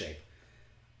fantastic shape.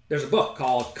 There's a book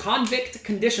called Convict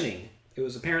Conditioning. It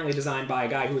was apparently designed by a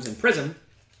guy who was in prison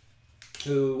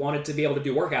who wanted to be able to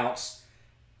do workouts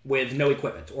with no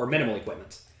equipment or minimal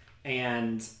equipment.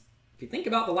 And if you think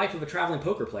about the life of a traveling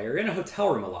poker player, you're in a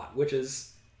hotel room a lot, which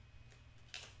is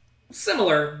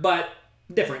similar but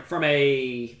different from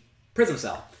a prison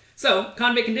cell. So,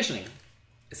 convict conditioning.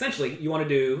 Essentially, you want to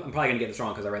do, I'm probably going to get this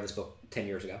wrong because I read this book 10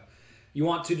 years ago. You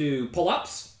want to do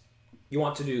pull-ups, you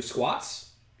want to do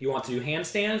squats, you want to do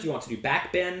handstands, you want to do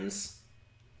back bends.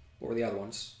 What were the other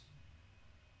ones?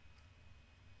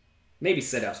 Maybe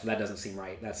sit-ups, but that doesn't seem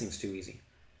right. That seems too easy.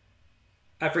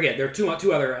 I forget. There are two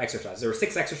other exercises. There were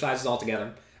 6 exercises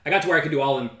altogether. I got to where I could do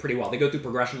all of them pretty well. They go through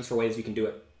progressions for ways you can do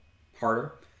it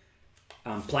harder.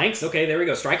 Planks. Okay, there we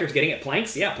go. Strikers getting it.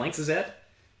 Planks. Yeah, planks is it.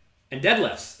 And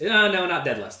deadlifts. No, not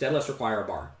deadlifts. Deadlifts require a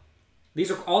bar.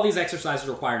 All these exercises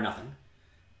require nothing.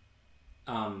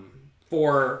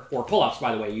 For pull-ups,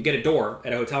 by the way, you get a door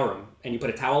at a hotel room and you put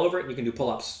a towel over it and you can do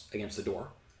pull-ups against the door.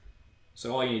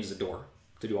 So all you need is a door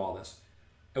to do all this.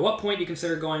 At what point do you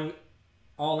consider going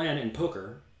all in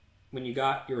poker when you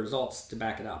got your results to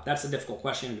back it up? That's a difficult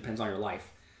question. It depends on your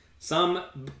life. Some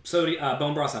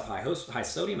bone broths have high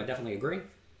sodium. I definitely agree.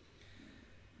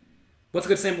 What's a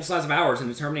good sample size of hours in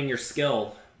determining your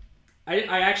skill?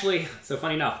 I actually, so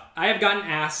funny enough, I have gotten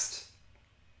asked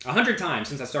 100 times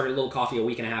since I started Little Coffee a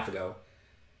week and a half ago,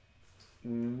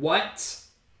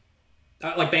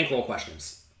 like bankroll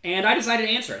questions. And I decided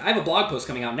to answer it. I have a blog post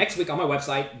coming out next week on my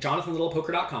website,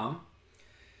 jonathanlittlepoker.com.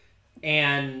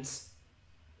 And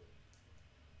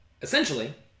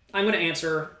essentially, I'm going to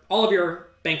answer all of your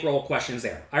bankroll questions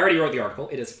there. I already wrote the article.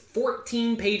 It is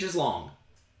 14 pages long.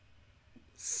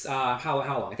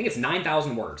 How long? I think it's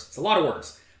 9,000 words. It's a lot of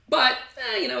words. But,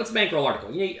 it's a bankroll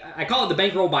article. I call it the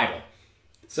Bankroll Bible.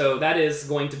 So that is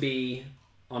going to be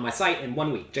on my site in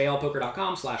 1 week,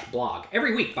 jlpoker.com/blog.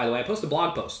 Every week, by the way, I post a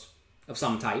blog post of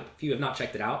some type. If you have not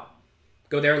checked it out,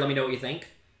 go there, let me know what you think.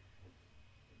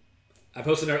 I've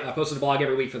posted a blog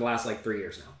every week for the last 3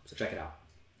 years now, so check it out.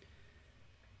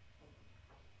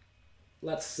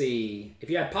 Let's see. If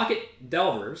you had pocket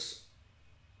delvers,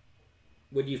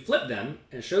 would you flip them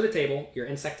and show the table your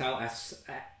insectile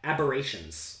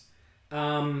aberrations?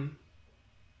 I'll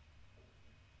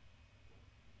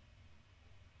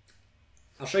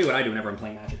show you what I do whenever I'm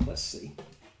playing Magic. Let's see.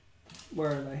 Where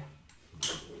are they?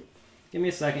 Give me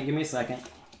a second.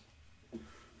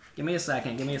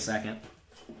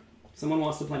 Someone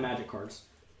wants to play Magic cards.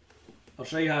 I'll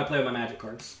show you how I play with my Magic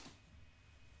cards.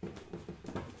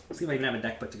 Let's see if I can have a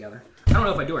deck put together. I don't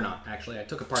know if I do or not, actually. I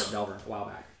took apart Delver a while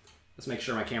back. Let's make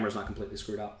sure my camera's not completely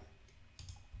screwed up.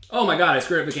 Oh my god, I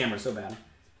screwed up the camera so bad.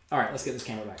 Alright, let's get this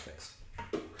camera back fixed.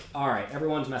 Alright,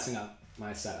 everyone's messing up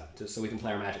my setup just so we can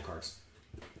play our Magic cards.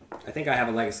 I think I have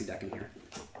a legacy deck in here.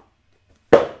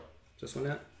 Just one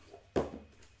net?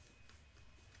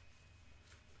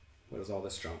 What is all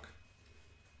this junk?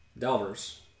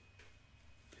 Delvers.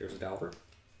 Here's a Delver.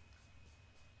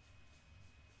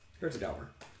 Here's a Delver.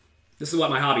 This is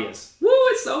what my hobby is. Woo,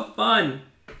 it's so fun!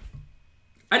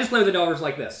 I just play with the Delvers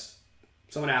like this.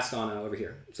 Someone asked on over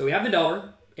here. So we have the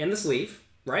Delver in the sleeve,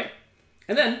 right?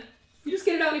 And then you just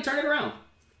get it out and you turn it around.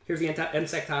 Here's the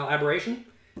insectile aberration.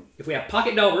 If we have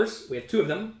pocket Delvers, we have 2 of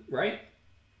them, right?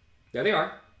 There they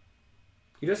are.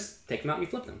 You just take them out and you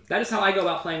flip them. That is how I go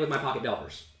about playing with my pocket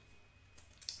Delvers.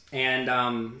 And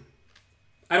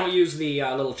I don't use the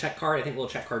little check card. I think the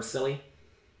little check card's silly.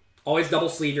 Always double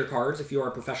sleeve your cards if you are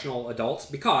a professional adult,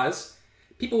 because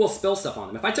people will spill stuff on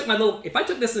them. If I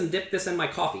took this and dipped this in my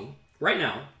coffee right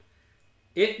now,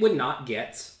 it would not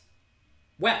get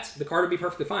wet. The card would be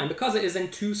perfectly fine because it is in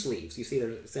 2 sleeves. You see,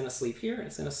 it's in a sleeve here and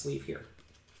it's in a sleeve here.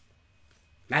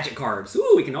 Magic cards.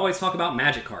 Ooh, we can always talk about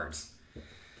Magic cards.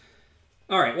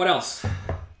 All right, what else?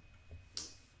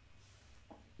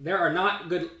 Is there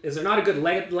not a good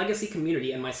legacy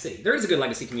community in my city? There is a good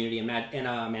legacy community in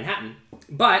Manhattan,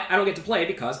 but I don't get to play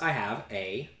because I have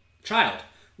a child.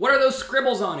 What are those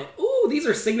scribbles on it? Ooh, these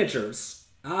are signatures.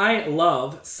 I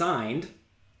love signed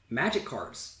Magic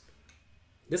cards.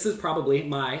 This is probably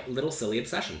my little silly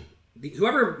obsession.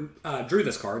 Whoever drew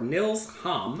this card, Nils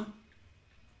Hamm,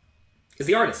 is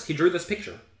the artist. He drew this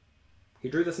picture. He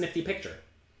drew this nifty picture.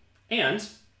 And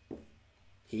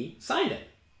he signed it.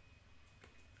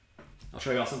 I'll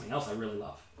show you all something else I really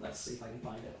love. Let's see if I can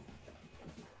find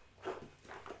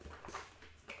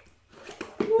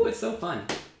it. Ooh, it's so fun.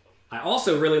 I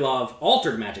also really love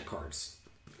altered Magic cards.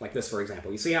 Like this, for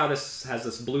example. You see how this has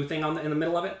this blue thing in the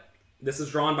middle of it? This is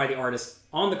drawn by the artist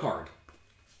on the card.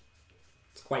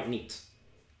 It's quite neat.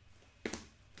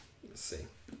 Let's see.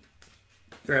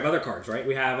 Here we have other cards, right?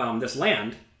 We have this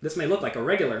land. This may look like a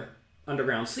regular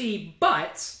Underground Sea,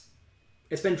 but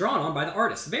it's been drawn on by the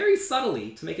artist very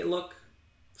subtly to make it look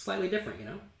slightly different, you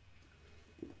know?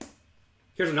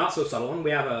 Here's a not so subtle one. We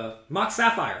have a Mock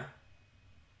Sapphire,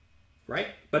 right?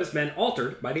 But it's been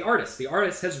altered by the artist. The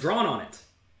artist has drawn on it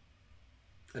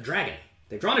a dragon.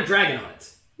 They've drawn a dragon on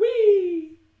it.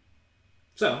 Whee!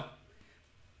 So,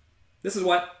 this is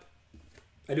what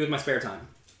I do with my spare time.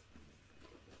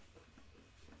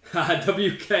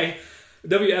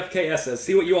 WFKS says,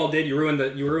 see what you all did, you ruined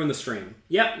the stream.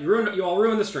 Yep, you all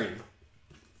ruined the stream.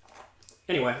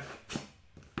 Anyway.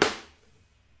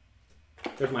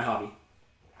 There's my hobby.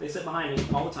 They sit behind me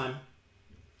all the time.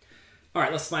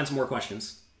 Alright, let's find some more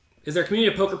questions. Is there a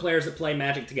community of poker players that play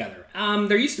Magic together?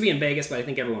 There used to be in Vegas, but I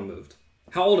think everyone moved.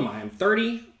 How old am I? I'm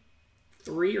 30.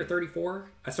 33 or 34.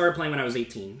 I started playing when I was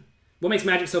 18. What makes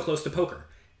Magic so close to poker?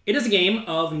 It is a game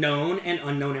of known and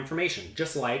unknown information,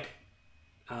 just like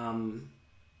poker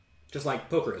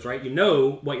is, right? You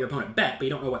know what your opponent bet, but you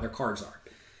don't know what their cards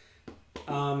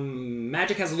are.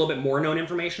 Magic has a little bit more known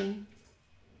information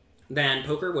than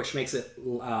poker, which makes it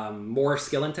more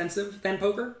skill intensive than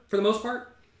poker for the most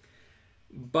part.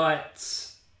 But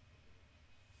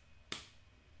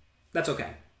that's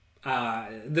okay.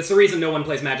 That's the reason no one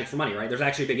plays Magic for money, right? There's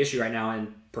actually a big issue right now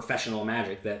in professional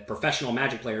Magic that professional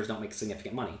Magic players don't make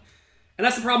significant money. And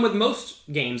that's the problem with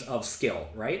most games of skill,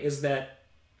 right? Is that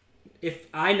if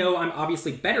I know I'm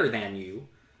obviously better than you,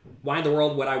 why in the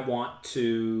world would I want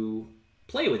to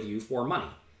play with you for money?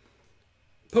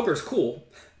 Poker's cool.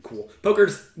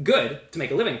 Poker's good to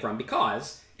make a living from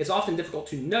because it's often difficult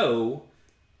to know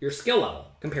your skill level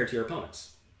compared to your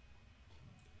opponents.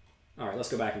 All right, let's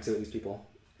go back and see what these people...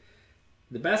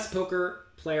 The best poker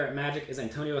player at Magic is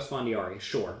Antonio Esfandiari.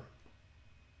 Sure.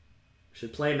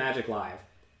 Should play Magic live.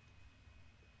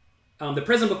 The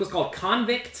prison book was called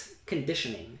Convict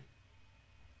Conditioning.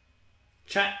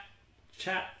 Chat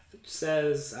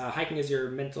says hiking is your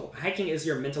mental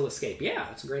escape. Yeah,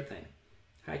 that's a great thing.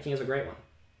 Hiking is a great one.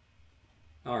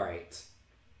 All right.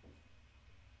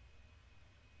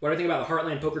 What do I think about the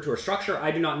Heartland Poker Tour structure?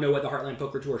 I do not know what the Heartland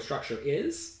Poker Tour structure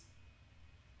is.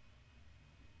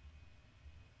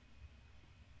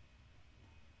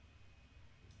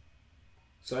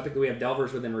 So I think that we have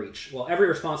Delvers within reach. Well, every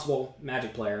responsible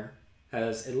Magic player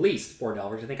has at least 4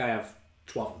 Delvers. I think I have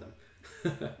 12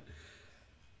 of them.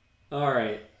 All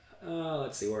right.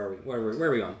 Let's see. Where are we? Where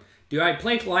are we on? Do I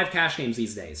play live cash games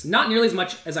these days? Not nearly as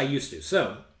much as I used to.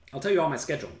 So I'll tell you all my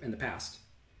schedule in the past.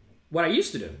 What I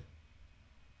used to do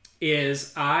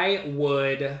is I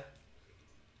would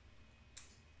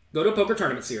go to a poker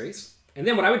tournament series. And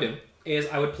then what I would do is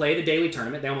I would play the daily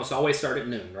tournament. They almost always start at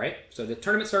noon, right? So the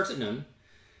tournament starts at noon.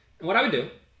 And what I would do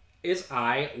is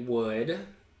I would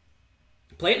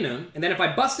play at noon. And then if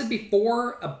I busted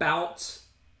before about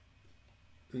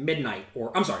midnight,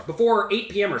 or I'm sorry, before 8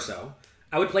 p.m. or so,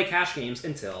 I would play cash games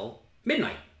until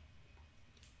midnight,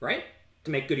 right?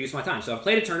 To make good use of my time. So if I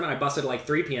played a tournament, I busted at like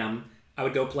 3 p.m., I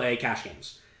would go play cash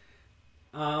games.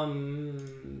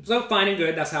 So fine and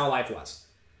good, that's how life was.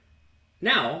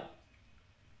 Now,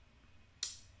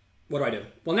 what do I do?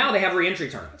 Well, now they have re-entry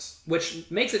tournaments,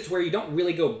 which makes it to where you don't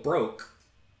really go broke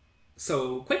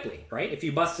so quickly, right? If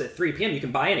you bust at 3 p.m., you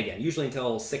can buy in again, usually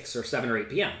until 6 or 7 or 8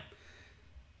 p.m.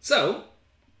 So,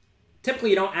 typically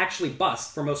you don't actually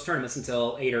bust for most tournaments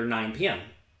until 8 or 9 p.m.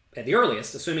 at the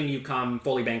earliest, assuming you come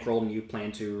fully bankrolled and you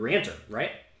plan to re-enter,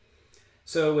 right?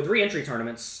 So with re-entry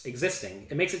tournaments existing,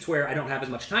 it makes it to where I don't have as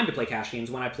much time to play cash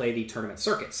games when I play the tournament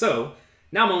circuit. So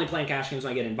now I'm only playing cash games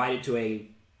when I get invited to a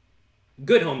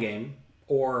good home game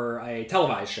or a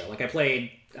televised show. Like I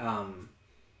played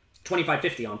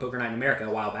 2550 on Poker Night in America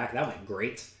a while back. That went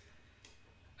great.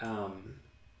 Then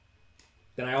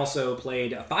I also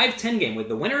played a 5-10 game with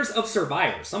the winners of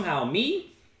Survivor. Somehow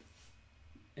me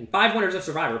and 5 winners of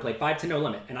Survivor played 5-10 no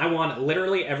limit, and I won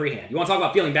literally every hand. You want to talk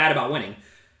about feeling bad about winning?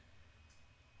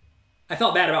 I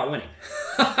felt bad about winning.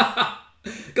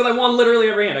 Because I won literally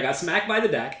every hand. I got smacked by the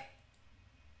deck,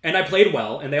 and I played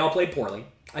well, and they all played poorly.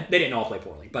 They didn't all play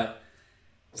poorly, but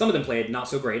some of them played not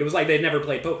so great. It was like they'd never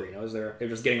played poker, you know? They were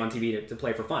just getting on TV to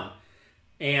play for fun.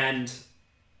 And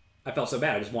I felt so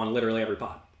bad. I just won literally every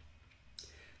pot.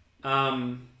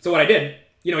 So what I did,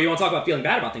 you want to talk about feeling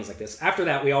bad about things like this. After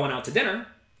that, we all went out to dinner,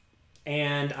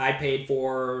 and I paid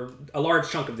for a large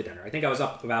chunk of the dinner. I think I was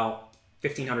up about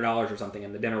 $1,500 or something,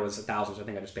 and the dinner was $1,000, so I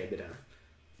think I just paid the dinner.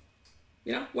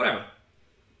 Whatever.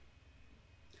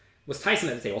 Was Tyson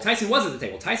at the table? Tyson was at the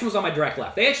table. Tyson was on my direct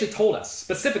left. They actually told us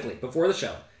specifically before the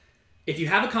show, if you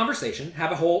have a conversation,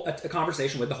 have a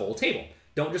conversation with the whole table.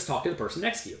 Don't just talk to the person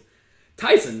next to you.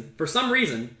 Tyson, for some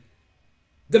reason,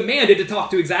 demanded to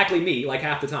talk to exactly me like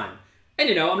half the time. And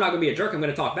I'm not going to be a jerk. I'm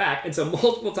going to talk back. And so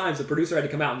multiple times the producer had to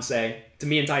come out and say to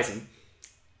me and Tyson,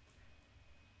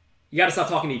 you got to stop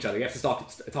talking to each other. You have to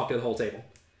talk to the whole table.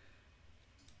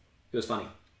 It was funny.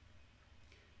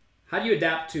 How do you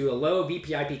adapt to a low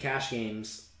VPIP cash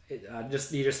games? You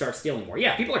just start stealing more.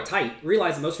 Yeah, people are tight.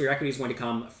 Realize that most of your equity is going to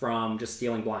come from just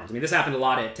stealing blinds. I mean, this happened a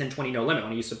lot at 10-20 no limit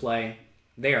when I used to play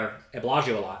there at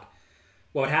Bellagio a lot.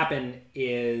 What would happen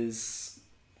is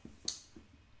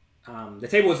the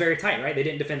table was very tight, right? They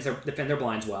didn't defend their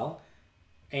blinds well.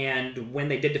 And when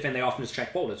they did defend, they often just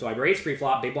check folded. So I'd raise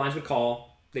pre-flop, big blinds would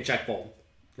call, they check fold.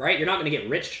 Right? You're not going to get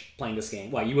rich playing this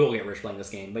game. Well, you will get rich playing this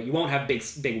game, but you won't have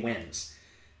big wins.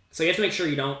 So you have to make sure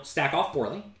you don't stack off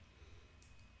poorly,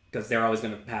 because they're always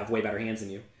going to have way better hands than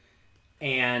you.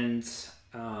 And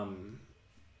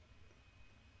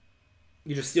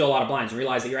you just steal a lot of blinds and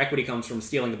realize that your equity comes from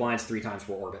stealing the blinds 3 times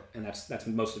per orbit, and that's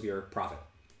most of your profit.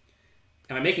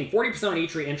 Am I making 40% on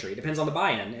each entry? It depends on the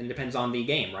buy-in, and it depends on the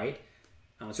game, right?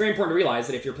 It's very important to realize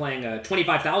that if you're playing a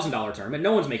 $25,000 tournament,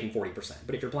 no one's making 40%.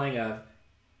 But if you're playing a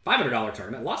 $500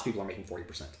 tournament, lots of people are making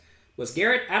 40%. Was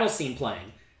Garrett Adelstein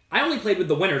playing? I only played with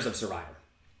the winners of Survivor.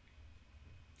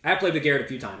 I have played with Garrett a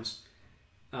few times,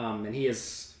 and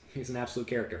he's an absolute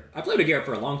character. I played with Garrett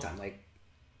for a long time. Like,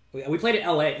 we played in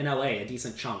LA a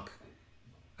decent chunk.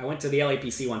 I went to the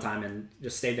LAPC one time and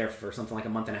just stayed there for something like a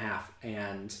month and a half,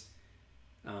 and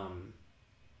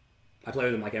I played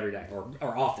with him like every day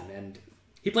or often, and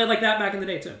he played like that back in the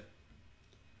day too.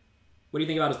 What do you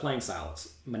think about his playing style?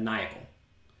 It's maniacal.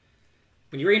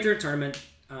 When you enter a tournament,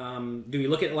 do you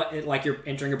look at it like you're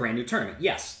entering a brand new tournament?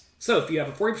 Yes. So if you have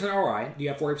a 40% ROI, do you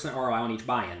have 40% ROI on each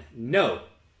buy-in? No.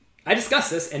 I discussed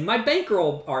this in my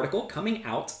bankroll article coming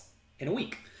out in a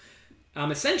week.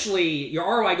 Essentially, your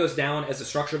ROI goes down as the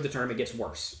structure of the tournament gets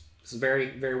worse. This is a very,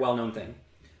 very well-known thing.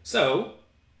 So,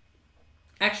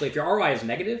 actually, if your ROI is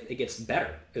negative, it gets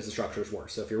better as the structure is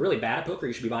worse. So if you're really bad at poker,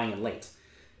 you should be buying in late.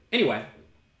 Anyway,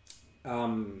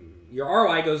 your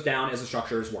ROI goes down as the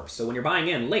structure is worse. So when you're buying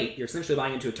in late, you're essentially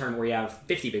buying into a turn where you have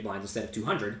 50 big blinds instead of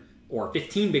 200, or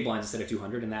 15 big blinds instead of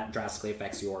 200, and that drastically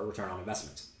affects your return on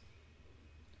investment.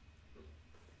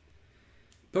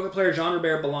 Poker player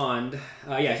Jean-Robert Ballond,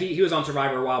 yeah, he was on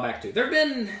Survivor a while back too. There have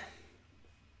been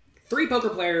 3 poker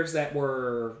players that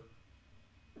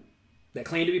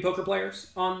claimed to be poker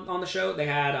players on the show. They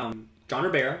had John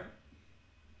Robert,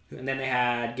 and then they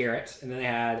had Garrett, and then they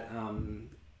had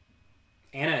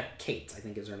Anna Kate, I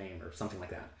think is her name, or something like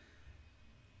that.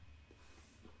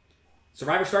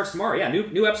 Survivor starts tomorrow. Yeah,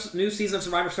 new season of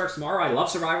Survivor starts tomorrow. I love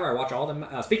Survivor. I watch all of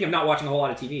them. Speaking of not watching a whole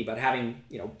lot of TV, but having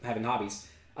hobbies,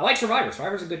 I like Survivor.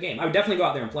 Survivor's a good game. I would definitely go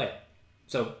out there and play it.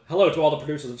 So, hello to all the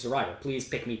producers of Survivor. Please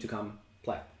pick me to come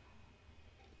play.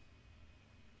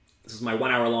 This is my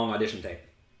 1-hour-long audition tape.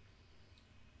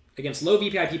 Against low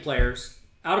VPIP players,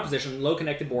 out of position, low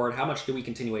connected board, how much do we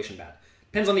continuation bet?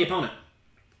 Depends on the opponent.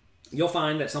 You'll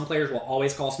find that some players will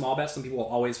always call small bets. Some people will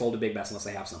always fold to big bets unless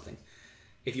they have something.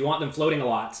 If you want them floating a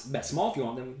lot, bet small. If you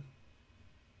want them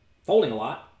folding a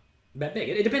lot, bet big.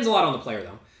 It depends a lot on the player,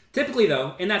 though. Typically,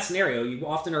 though, in that scenario, you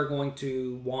often are going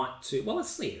to want to... Well, let's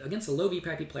see. Against a low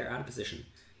VPIP player out of position.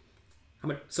 How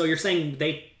much? So you're saying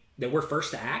that we're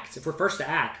first to act? If we're first to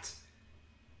act,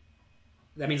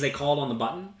 that means they called on the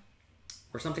button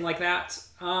or something like that.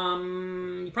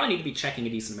 You probably need to be checking a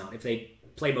decent amount if they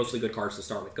play mostly good cards to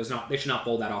start with, because they should not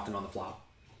fold that often on the flop.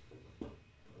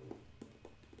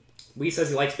 Wee says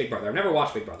he likes Big Brother. I've never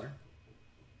watched Big Brother.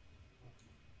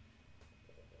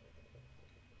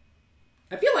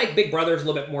 I feel like Big Brother is a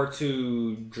little bit more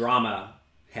too drama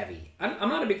heavy. I'm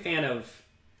not a big fan of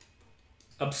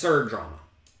absurd drama.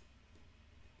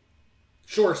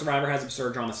 Sure, Survivor has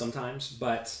absurd drama sometimes,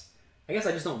 but I guess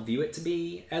I just don't view it to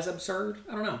be as absurd.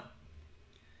 I don't know.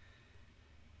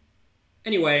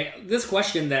 Anyway, this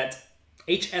question that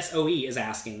HSOE is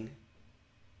asking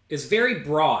is very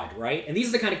broad, right? And these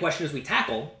are the kind of questions we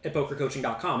tackle at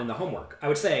pokercoaching.com in the homework. I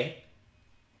would say,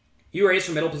 you raise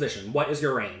from middle position. What is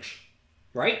your range?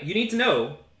 Right? You need to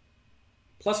know,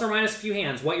 plus or minus a few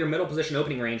hands, what your middle position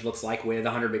opening range looks like with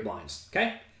 100 big blinds.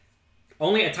 Okay?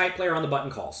 Only a tight player on the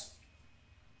button calls.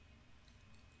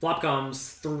 Flop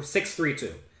comes through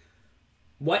 6-3-2.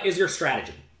 What is your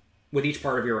strategy with each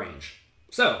part of your range?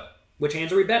 So, which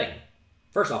hands are we betting?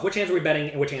 First off, which hands are we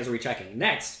betting and which hands are we checking?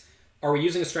 Next, are we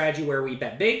using a strategy where we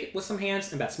bet big with some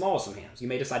hands and bet small with some hands? You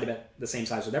may decide to bet the same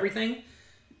size with everything,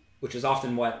 which is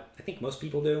often what I think most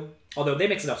people do. Although they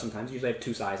mix it up sometimes. Usually they have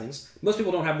 2 sizings. Most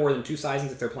people don't have more than 2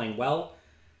 sizings if they're playing well,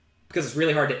 because it's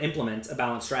really hard to implement a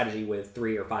balanced strategy with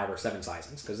 3 or 5 or 7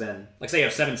 sizings. Because then, like say you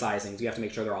have 7 sizings, you have to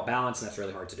make sure they're all balanced, and that's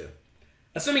really hard to do.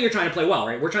 Assuming you're trying to play well,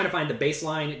 right? We're trying to find the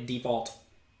baseline default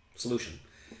solution.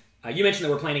 You mentioned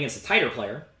that we're playing against a tighter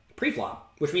player,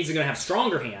 pre-flop, which means they're going to have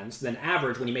stronger hands than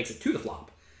average when he makes it to the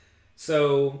flop.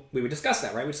 So we would discuss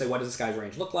that, right? We'd say, what does this guy's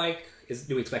range look like?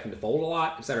 Do we expect him to fold a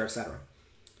lot? Et cetera, et cetera.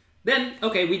 Then,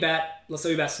 okay, we bet. Let's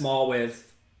say we bet small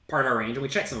with part of our range, and we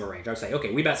check some of our range. I would say,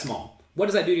 okay, we bet small. What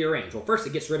does that do to your range? Well, first,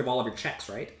 it gets rid of all of your checks,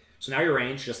 right? So now your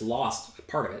range just lost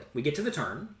part of it. We get to the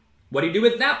turn. What do you do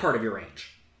with that part of your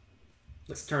range?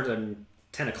 Let's turn to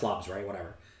 10 of clubs, right?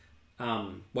 Whatever.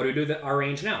 What do we do with our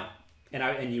range now?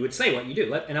 And you would say what you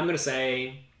do. And I'm going to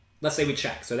say, let's say we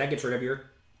check. So that gets rid of your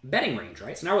betting range,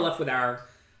 right? So now we're left with our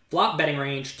flop betting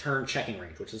range, turn checking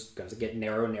range, which is going to get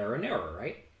narrower, narrower, narrower,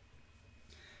 right?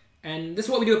 And this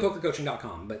is what we do at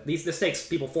pokercoaching.com. But this takes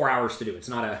people 4 hours to do. It's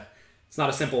not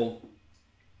a simple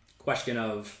question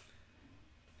of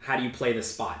how do you play this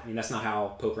spot? I mean, that's not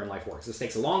how poker in life works. This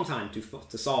takes a long time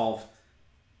to solve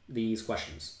these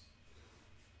questions.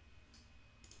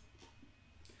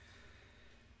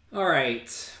 All right.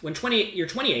 When you're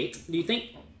 28, do you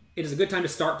think it is a good time to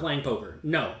start playing poker?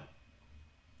 No.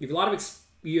 You have a lot of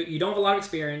you don't have a lot of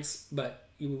experience, but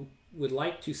you would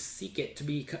like to seek it to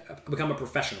become a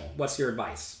professional. What's your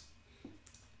advice?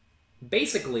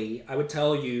 Basically, I would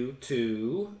tell you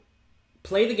to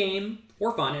play the game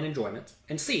for fun and enjoyment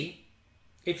and see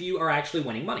if you are actually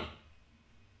winning money.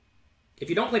 If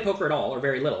you don't play poker at all or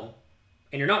very little,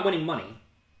 and you're not winning money,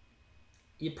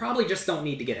 you probably just don't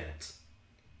need to get in it.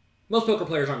 Most poker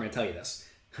players aren't going to tell you this,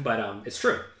 but it's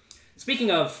true. Speaking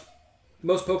of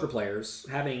most poker players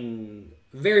having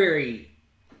very, very,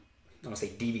 I don't want to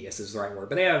say devious is the right word,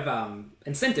 but they have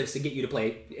incentives to get you to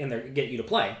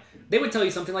play they would tell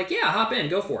you something like, yeah, hop in,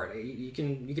 go for it. You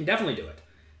can definitely do it.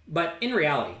 But in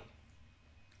reality,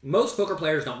 most poker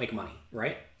players don't make money,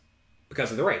 right?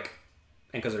 Because of the rake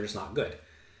and because they're just not good.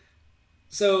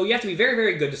 So you have to be very,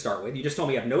 very good to start with. You just told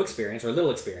me you have no experience or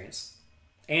little experience.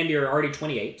 And you're already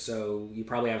 28, so you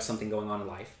probably have something going on in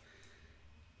life.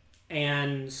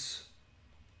 And it's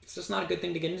just not a good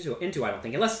thing to get into, I don't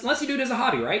think. Unless you do it as a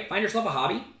hobby, right? Find yourself a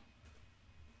hobby.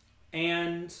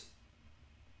 And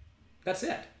that's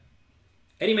it.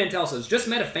 Eddie Mantell says, just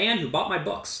met a fan who bought my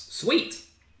books. Sweet.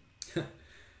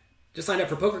 Just signed up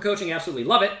for poker coaching. Absolutely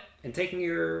love it. And taking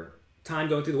your time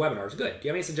going through the webinar is good. Do you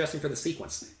have any suggestion for the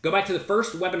sequence? Go back to the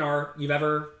first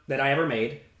webinar that I ever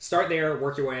made. Start there,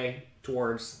 work your way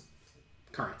towards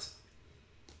current.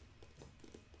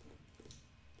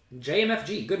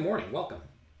 JMFG, good morning, welcome.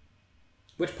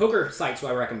 Which poker sites do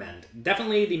I recommend?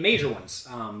 Definitely the major ones.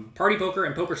 Party Poker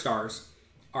and PokerStars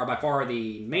are by far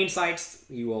the main sites.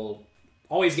 You will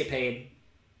always get paid.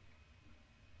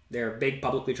 They're big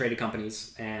publicly traded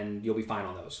companies, and you'll be fine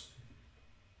on those.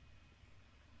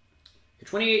 You're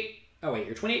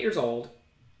 28 years old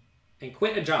and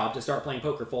quit a job to start playing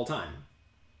poker full time.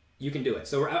 You can do it.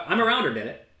 So I'm a Rounder did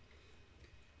it.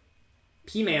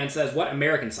 P-Man says, what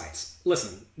American sites?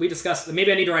 Listen, we discussed,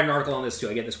 maybe I need to write an article on this too.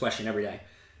 I get this question every day.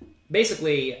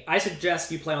 Basically, I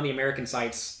suggest you play on the American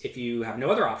sites if you have no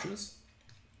other options,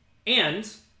 and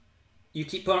you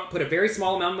put a very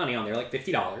small amount of money on there, like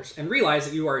 $50, and realize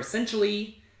that you are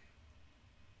essentially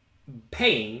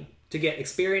paying to get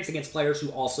experience against players who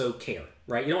also care,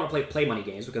 right? You don't want to play money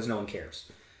games because no one cares.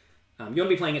 You want to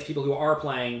be playing against people who are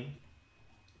playing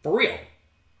for real,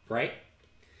 right?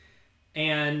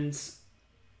 And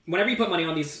whenever you put money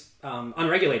on these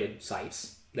unregulated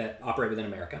sites that operate within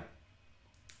America,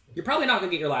 you're probably not going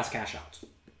to get your last cash out.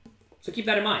 So keep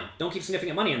that in mind. Don't keep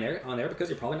significant money on there because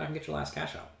you're probably not going to get your last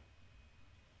cash out.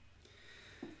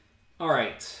 All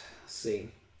right, let's see.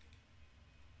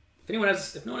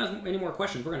 If no one has any more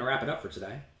questions, we're going to wrap it up for today.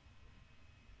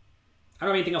 I don't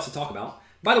have anything else to talk about.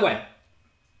 By the way,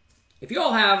 if you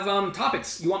all have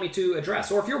topics you want me to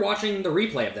address, or if you're watching the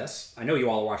replay of this, I know you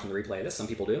all are watching the replay of this, some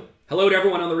people do. Hello to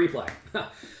everyone on the replay.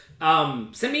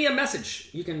 Send me a message.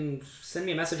 You can send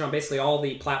me a message on basically all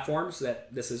the platforms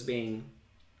that this is being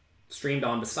streamed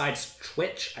on besides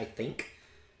Twitch, I think.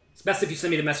 It's best if you send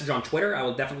me the message on Twitter. I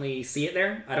will definitely see it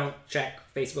there. I don't check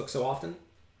Facebook so often.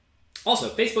 Also,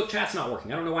 Facebook chat's not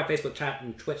working. I don't know why Facebook chat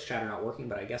and Twitch chat are not working,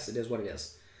 but I guess it is what it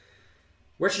is.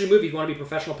 Where should you move if you want to be a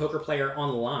professional poker player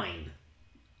online?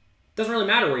 Doesn't really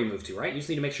matter where you move to, right? You just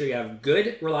need to make sure you have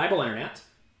good, reliable internet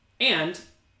and,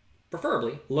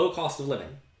 preferably, low cost of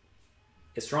living.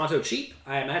 Is Toronto cheap?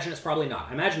 I imagine it's probably not.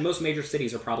 I imagine most major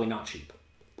cities are probably not cheap.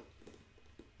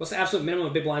 What's the absolute minimum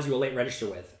of big blinds you will late register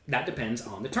with? That depends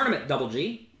on the tournament, Double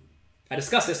G. I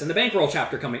discussed this in the Bankroll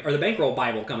chapter or the Bankroll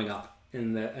Bible coming up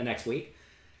in the next week.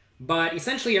 But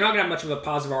essentially, you're not going to have much of a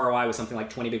positive ROI with something like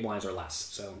 20 big blinds or less.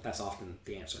 So that's often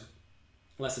the answer.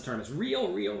 Unless the tournament's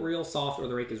real soft or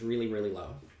the rake is really, really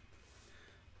low.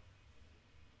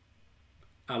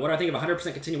 What do I think of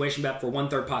 100% continuation bet for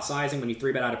 1/3 pot sizing when you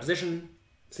 3-bet out of position?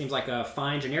 Seems like a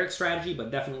fine generic strategy,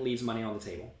 but definitely leaves money on the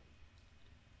table.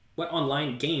 What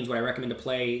online games would I recommend to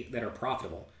play that are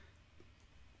profitable?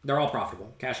 They're all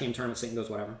profitable. Cash game, tournament, sit and goes,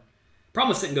 whatever. Problem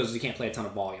with sit and goes is you can't play a ton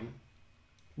of volume.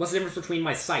 What's the difference between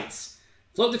my sites?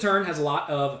 Float the Turn has a lot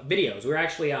of videos. We're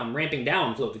actually ramping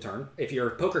down Float the Turn. If you're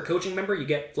a poker coaching member, you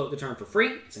get Float the Turn for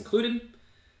free. It's included.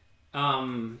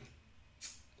 So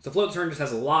Float the Turn just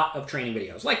has a lot of training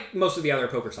videos, like most of the other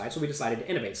poker sites, so we decided to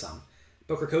innovate some.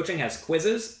 Poker Coaching has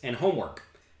quizzes and homework.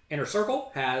 Inner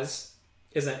Circle is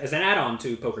an add-on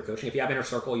to Poker Coaching. If you have Inner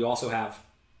Circle, you also have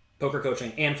Poker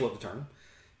Coaching and Float the Turn.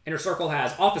 Inner Circle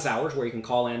has office hours where you can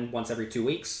call in once every 2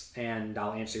 weeks, and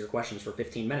I'll answer your questions for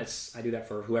 15 minutes. I do that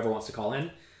for whoever wants to call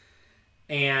in.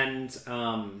 And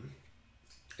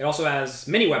it also has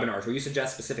mini webinars where you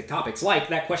suggest specific topics, like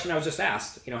that question I was just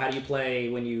asked. You know, how do you play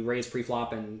when you raise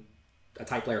pre-flop and a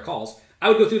tight player calls? I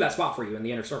would go through that spot for you in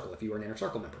the Inner Circle if you were an Inner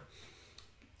Circle member.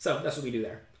 So that's what we do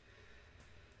there.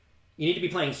 You need to be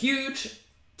playing huge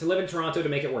to live in Toronto to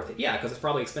make it worth it. Yeah, because it's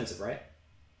probably expensive, right?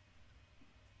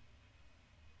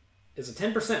 Is a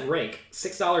 10% rake,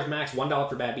 $6 max, $1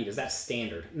 for bad beat. Is that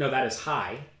standard? No, that is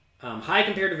high. High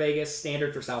compared to Vegas,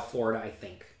 standard for South Florida, I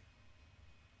think.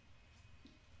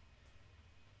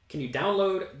 Can you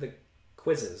download the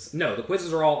quizzes? No, the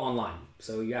quizzes are all online,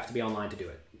 so you have to be online to do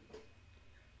it.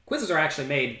 Quizzes are actually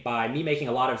made by me making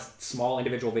a lot of small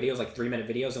individual videos, like 3-minute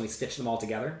videos, and we stitch them all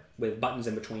together with buttons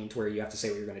in between to where you have to say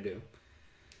what you're going to do.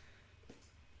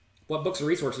 What books or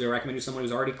resources do I recommend to someone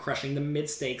who's already crushing the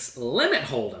mid-stakes limit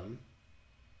hold'em,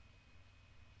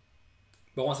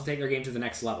 but wants to take their game to the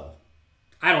next level?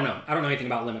 I don't know. I don't know anything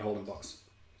about limit hold'em books.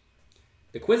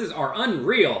 The quizzes are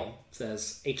unreal,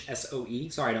 says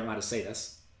HSOE. Sorry, I don't know how to say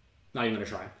this. Not even going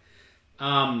to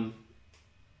try.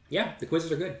 Yeah, the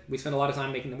quizzes are good. We spend a lot of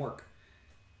time making them work.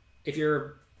 If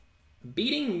you're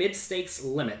beating mid-stakes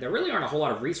limit, there really aren't a whole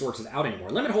lot of resources out anymore.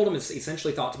 Limit hold'em is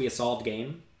essentially thought to be a solved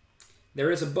game. There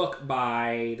is a book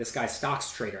by this guy,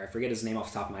 Stocks Trader. I forget his name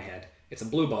off the top of my head. It's a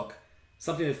blue book.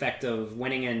 Something to the effect of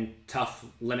winning in tough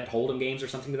limit hold'em games or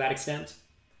something to that extent.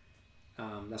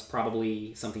 That's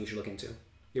probably something you should look into.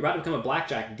 You're about to become a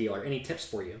blackjack dealer. Any tips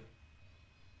for you?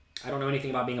 I don't know anything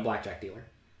about being a blackjack dealer.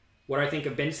 What do I think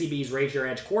of Ben CB's Raise Your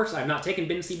Edge course? I've not taken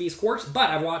Ben CB's course, but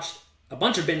I've watched a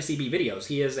bunch of Ben CB videos.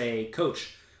 He is a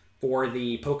coach for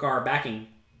the Pokar backing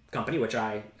company, which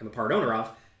I am a part owner of,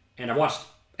 and I've watched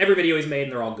every video he's made,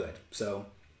 and they're all good. So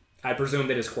I presume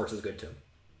that his course is good too.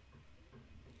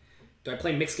 Do I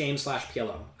play mixed games /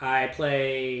 PLO? I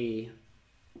play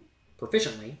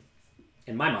proficiently,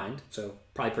 in my mind, so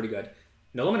probably pretty good.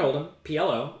 No limit hold'em,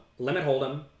 PLO, limit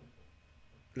hold'em, and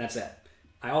that's it.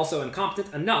 I also am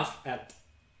competent enough at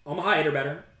Omaha 8 or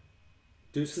better,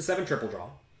 deuce to 7 triple draw,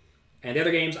 and the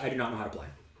other games I do not know how to play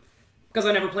because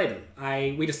I never play them.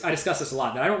 I discuss this a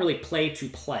lot, that I don't really play to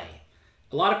play.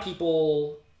 A lot of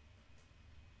people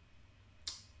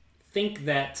think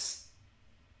that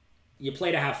you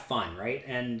play to have fun, right?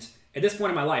 And at this point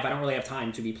in my life, I don't really have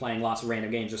time to be playing lots of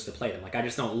random games just to play them. Like, I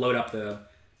just don't load up the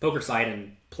poker site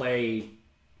and play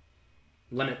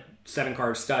limit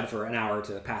 7-card stud for an hour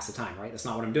to pass the time, right? That's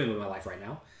not what I'm doing with my life right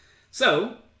now.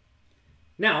 So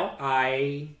now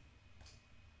I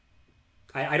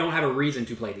don't have a reason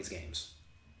to play these games.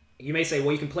 You may say,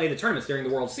 well, you can play the tournaments during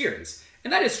the World Series.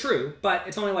 And that is true, but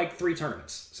it's only like 3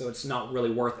 tournaments, so it's not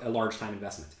really worth a large time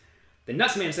investment. The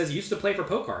Nutsman says, you used to play for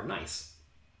Pokar. Nice.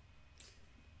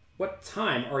 What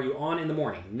time are you on in the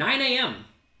morning? 9 a.m.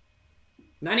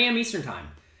 9 a.m. Eastern Time.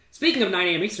 Speaking of 9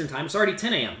 a.m. Eastern Time, it's already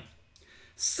 10 a.m.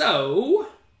 So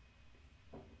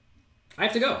I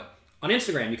have to go. On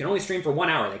Instagram, you can only stream for 1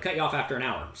 hour. They cut you off after an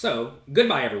hour. So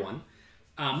goodbye, everyone.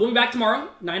 We'll be back tomorrow,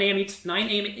 9 a.m.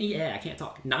 Yeah, I can't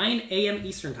talk. 9 a.m.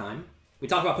 Eastern Time. We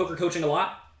talk about poker coaching a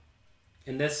lot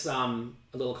in this A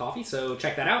Little Coffee, so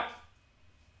check that out.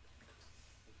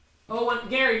 Oh,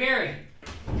 Gary,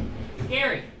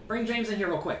 bring James in here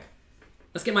real quick.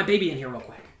 Let's get my baby in here real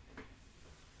quick.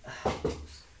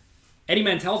 Eddie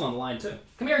Mantel's on the line too.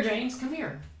 Come here, James. Come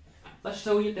here. Let's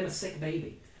show you them a sick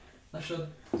baby. Let's show.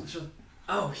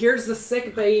 Oh, here's the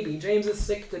sick baby. James is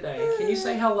sick today. Can you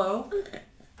say hello?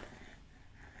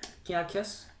 Can I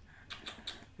kiss?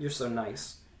 You're so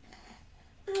nice.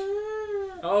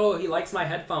 Oh, he likes my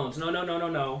headphones.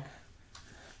 No.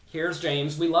 Here's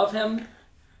James. We love him.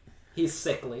 He's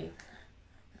sickly.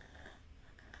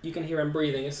 You can hear him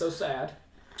breathing. It's so sad.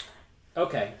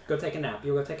 Okay, go take a nap.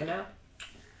 You go take a nap?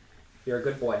 You're a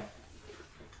good boy.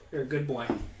 You're a good boy.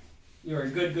 You're a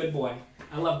good boy.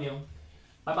 I love you.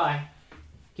 Bye-bye. Can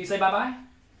you say bye-bye?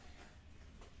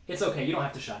 It's okay. You don't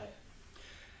have to shut it.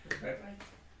 Bye-bye.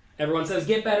 Everyone says,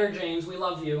 get better, James. We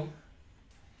love you.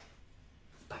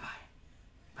 Bye-bye.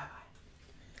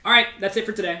 Bye-bye. All right, that's it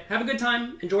for today. Have a good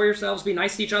time. Enjoy yourselves. Be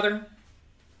nice to each other.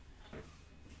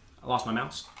 I lost my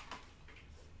mouse.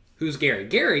 Who's Gary?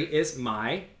 Gary is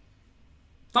my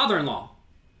father-in-law.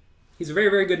 He's a very,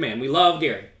 very good man. We love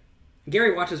Gary.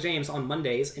 Gary watches James on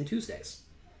Mondays and Tuesdays.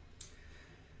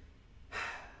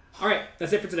 All right,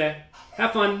 that's it for today.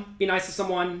 Have fun. Be nice to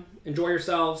someone. Enjoy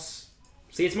yourselves.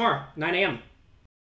 See you tomorrow, 9 a.m.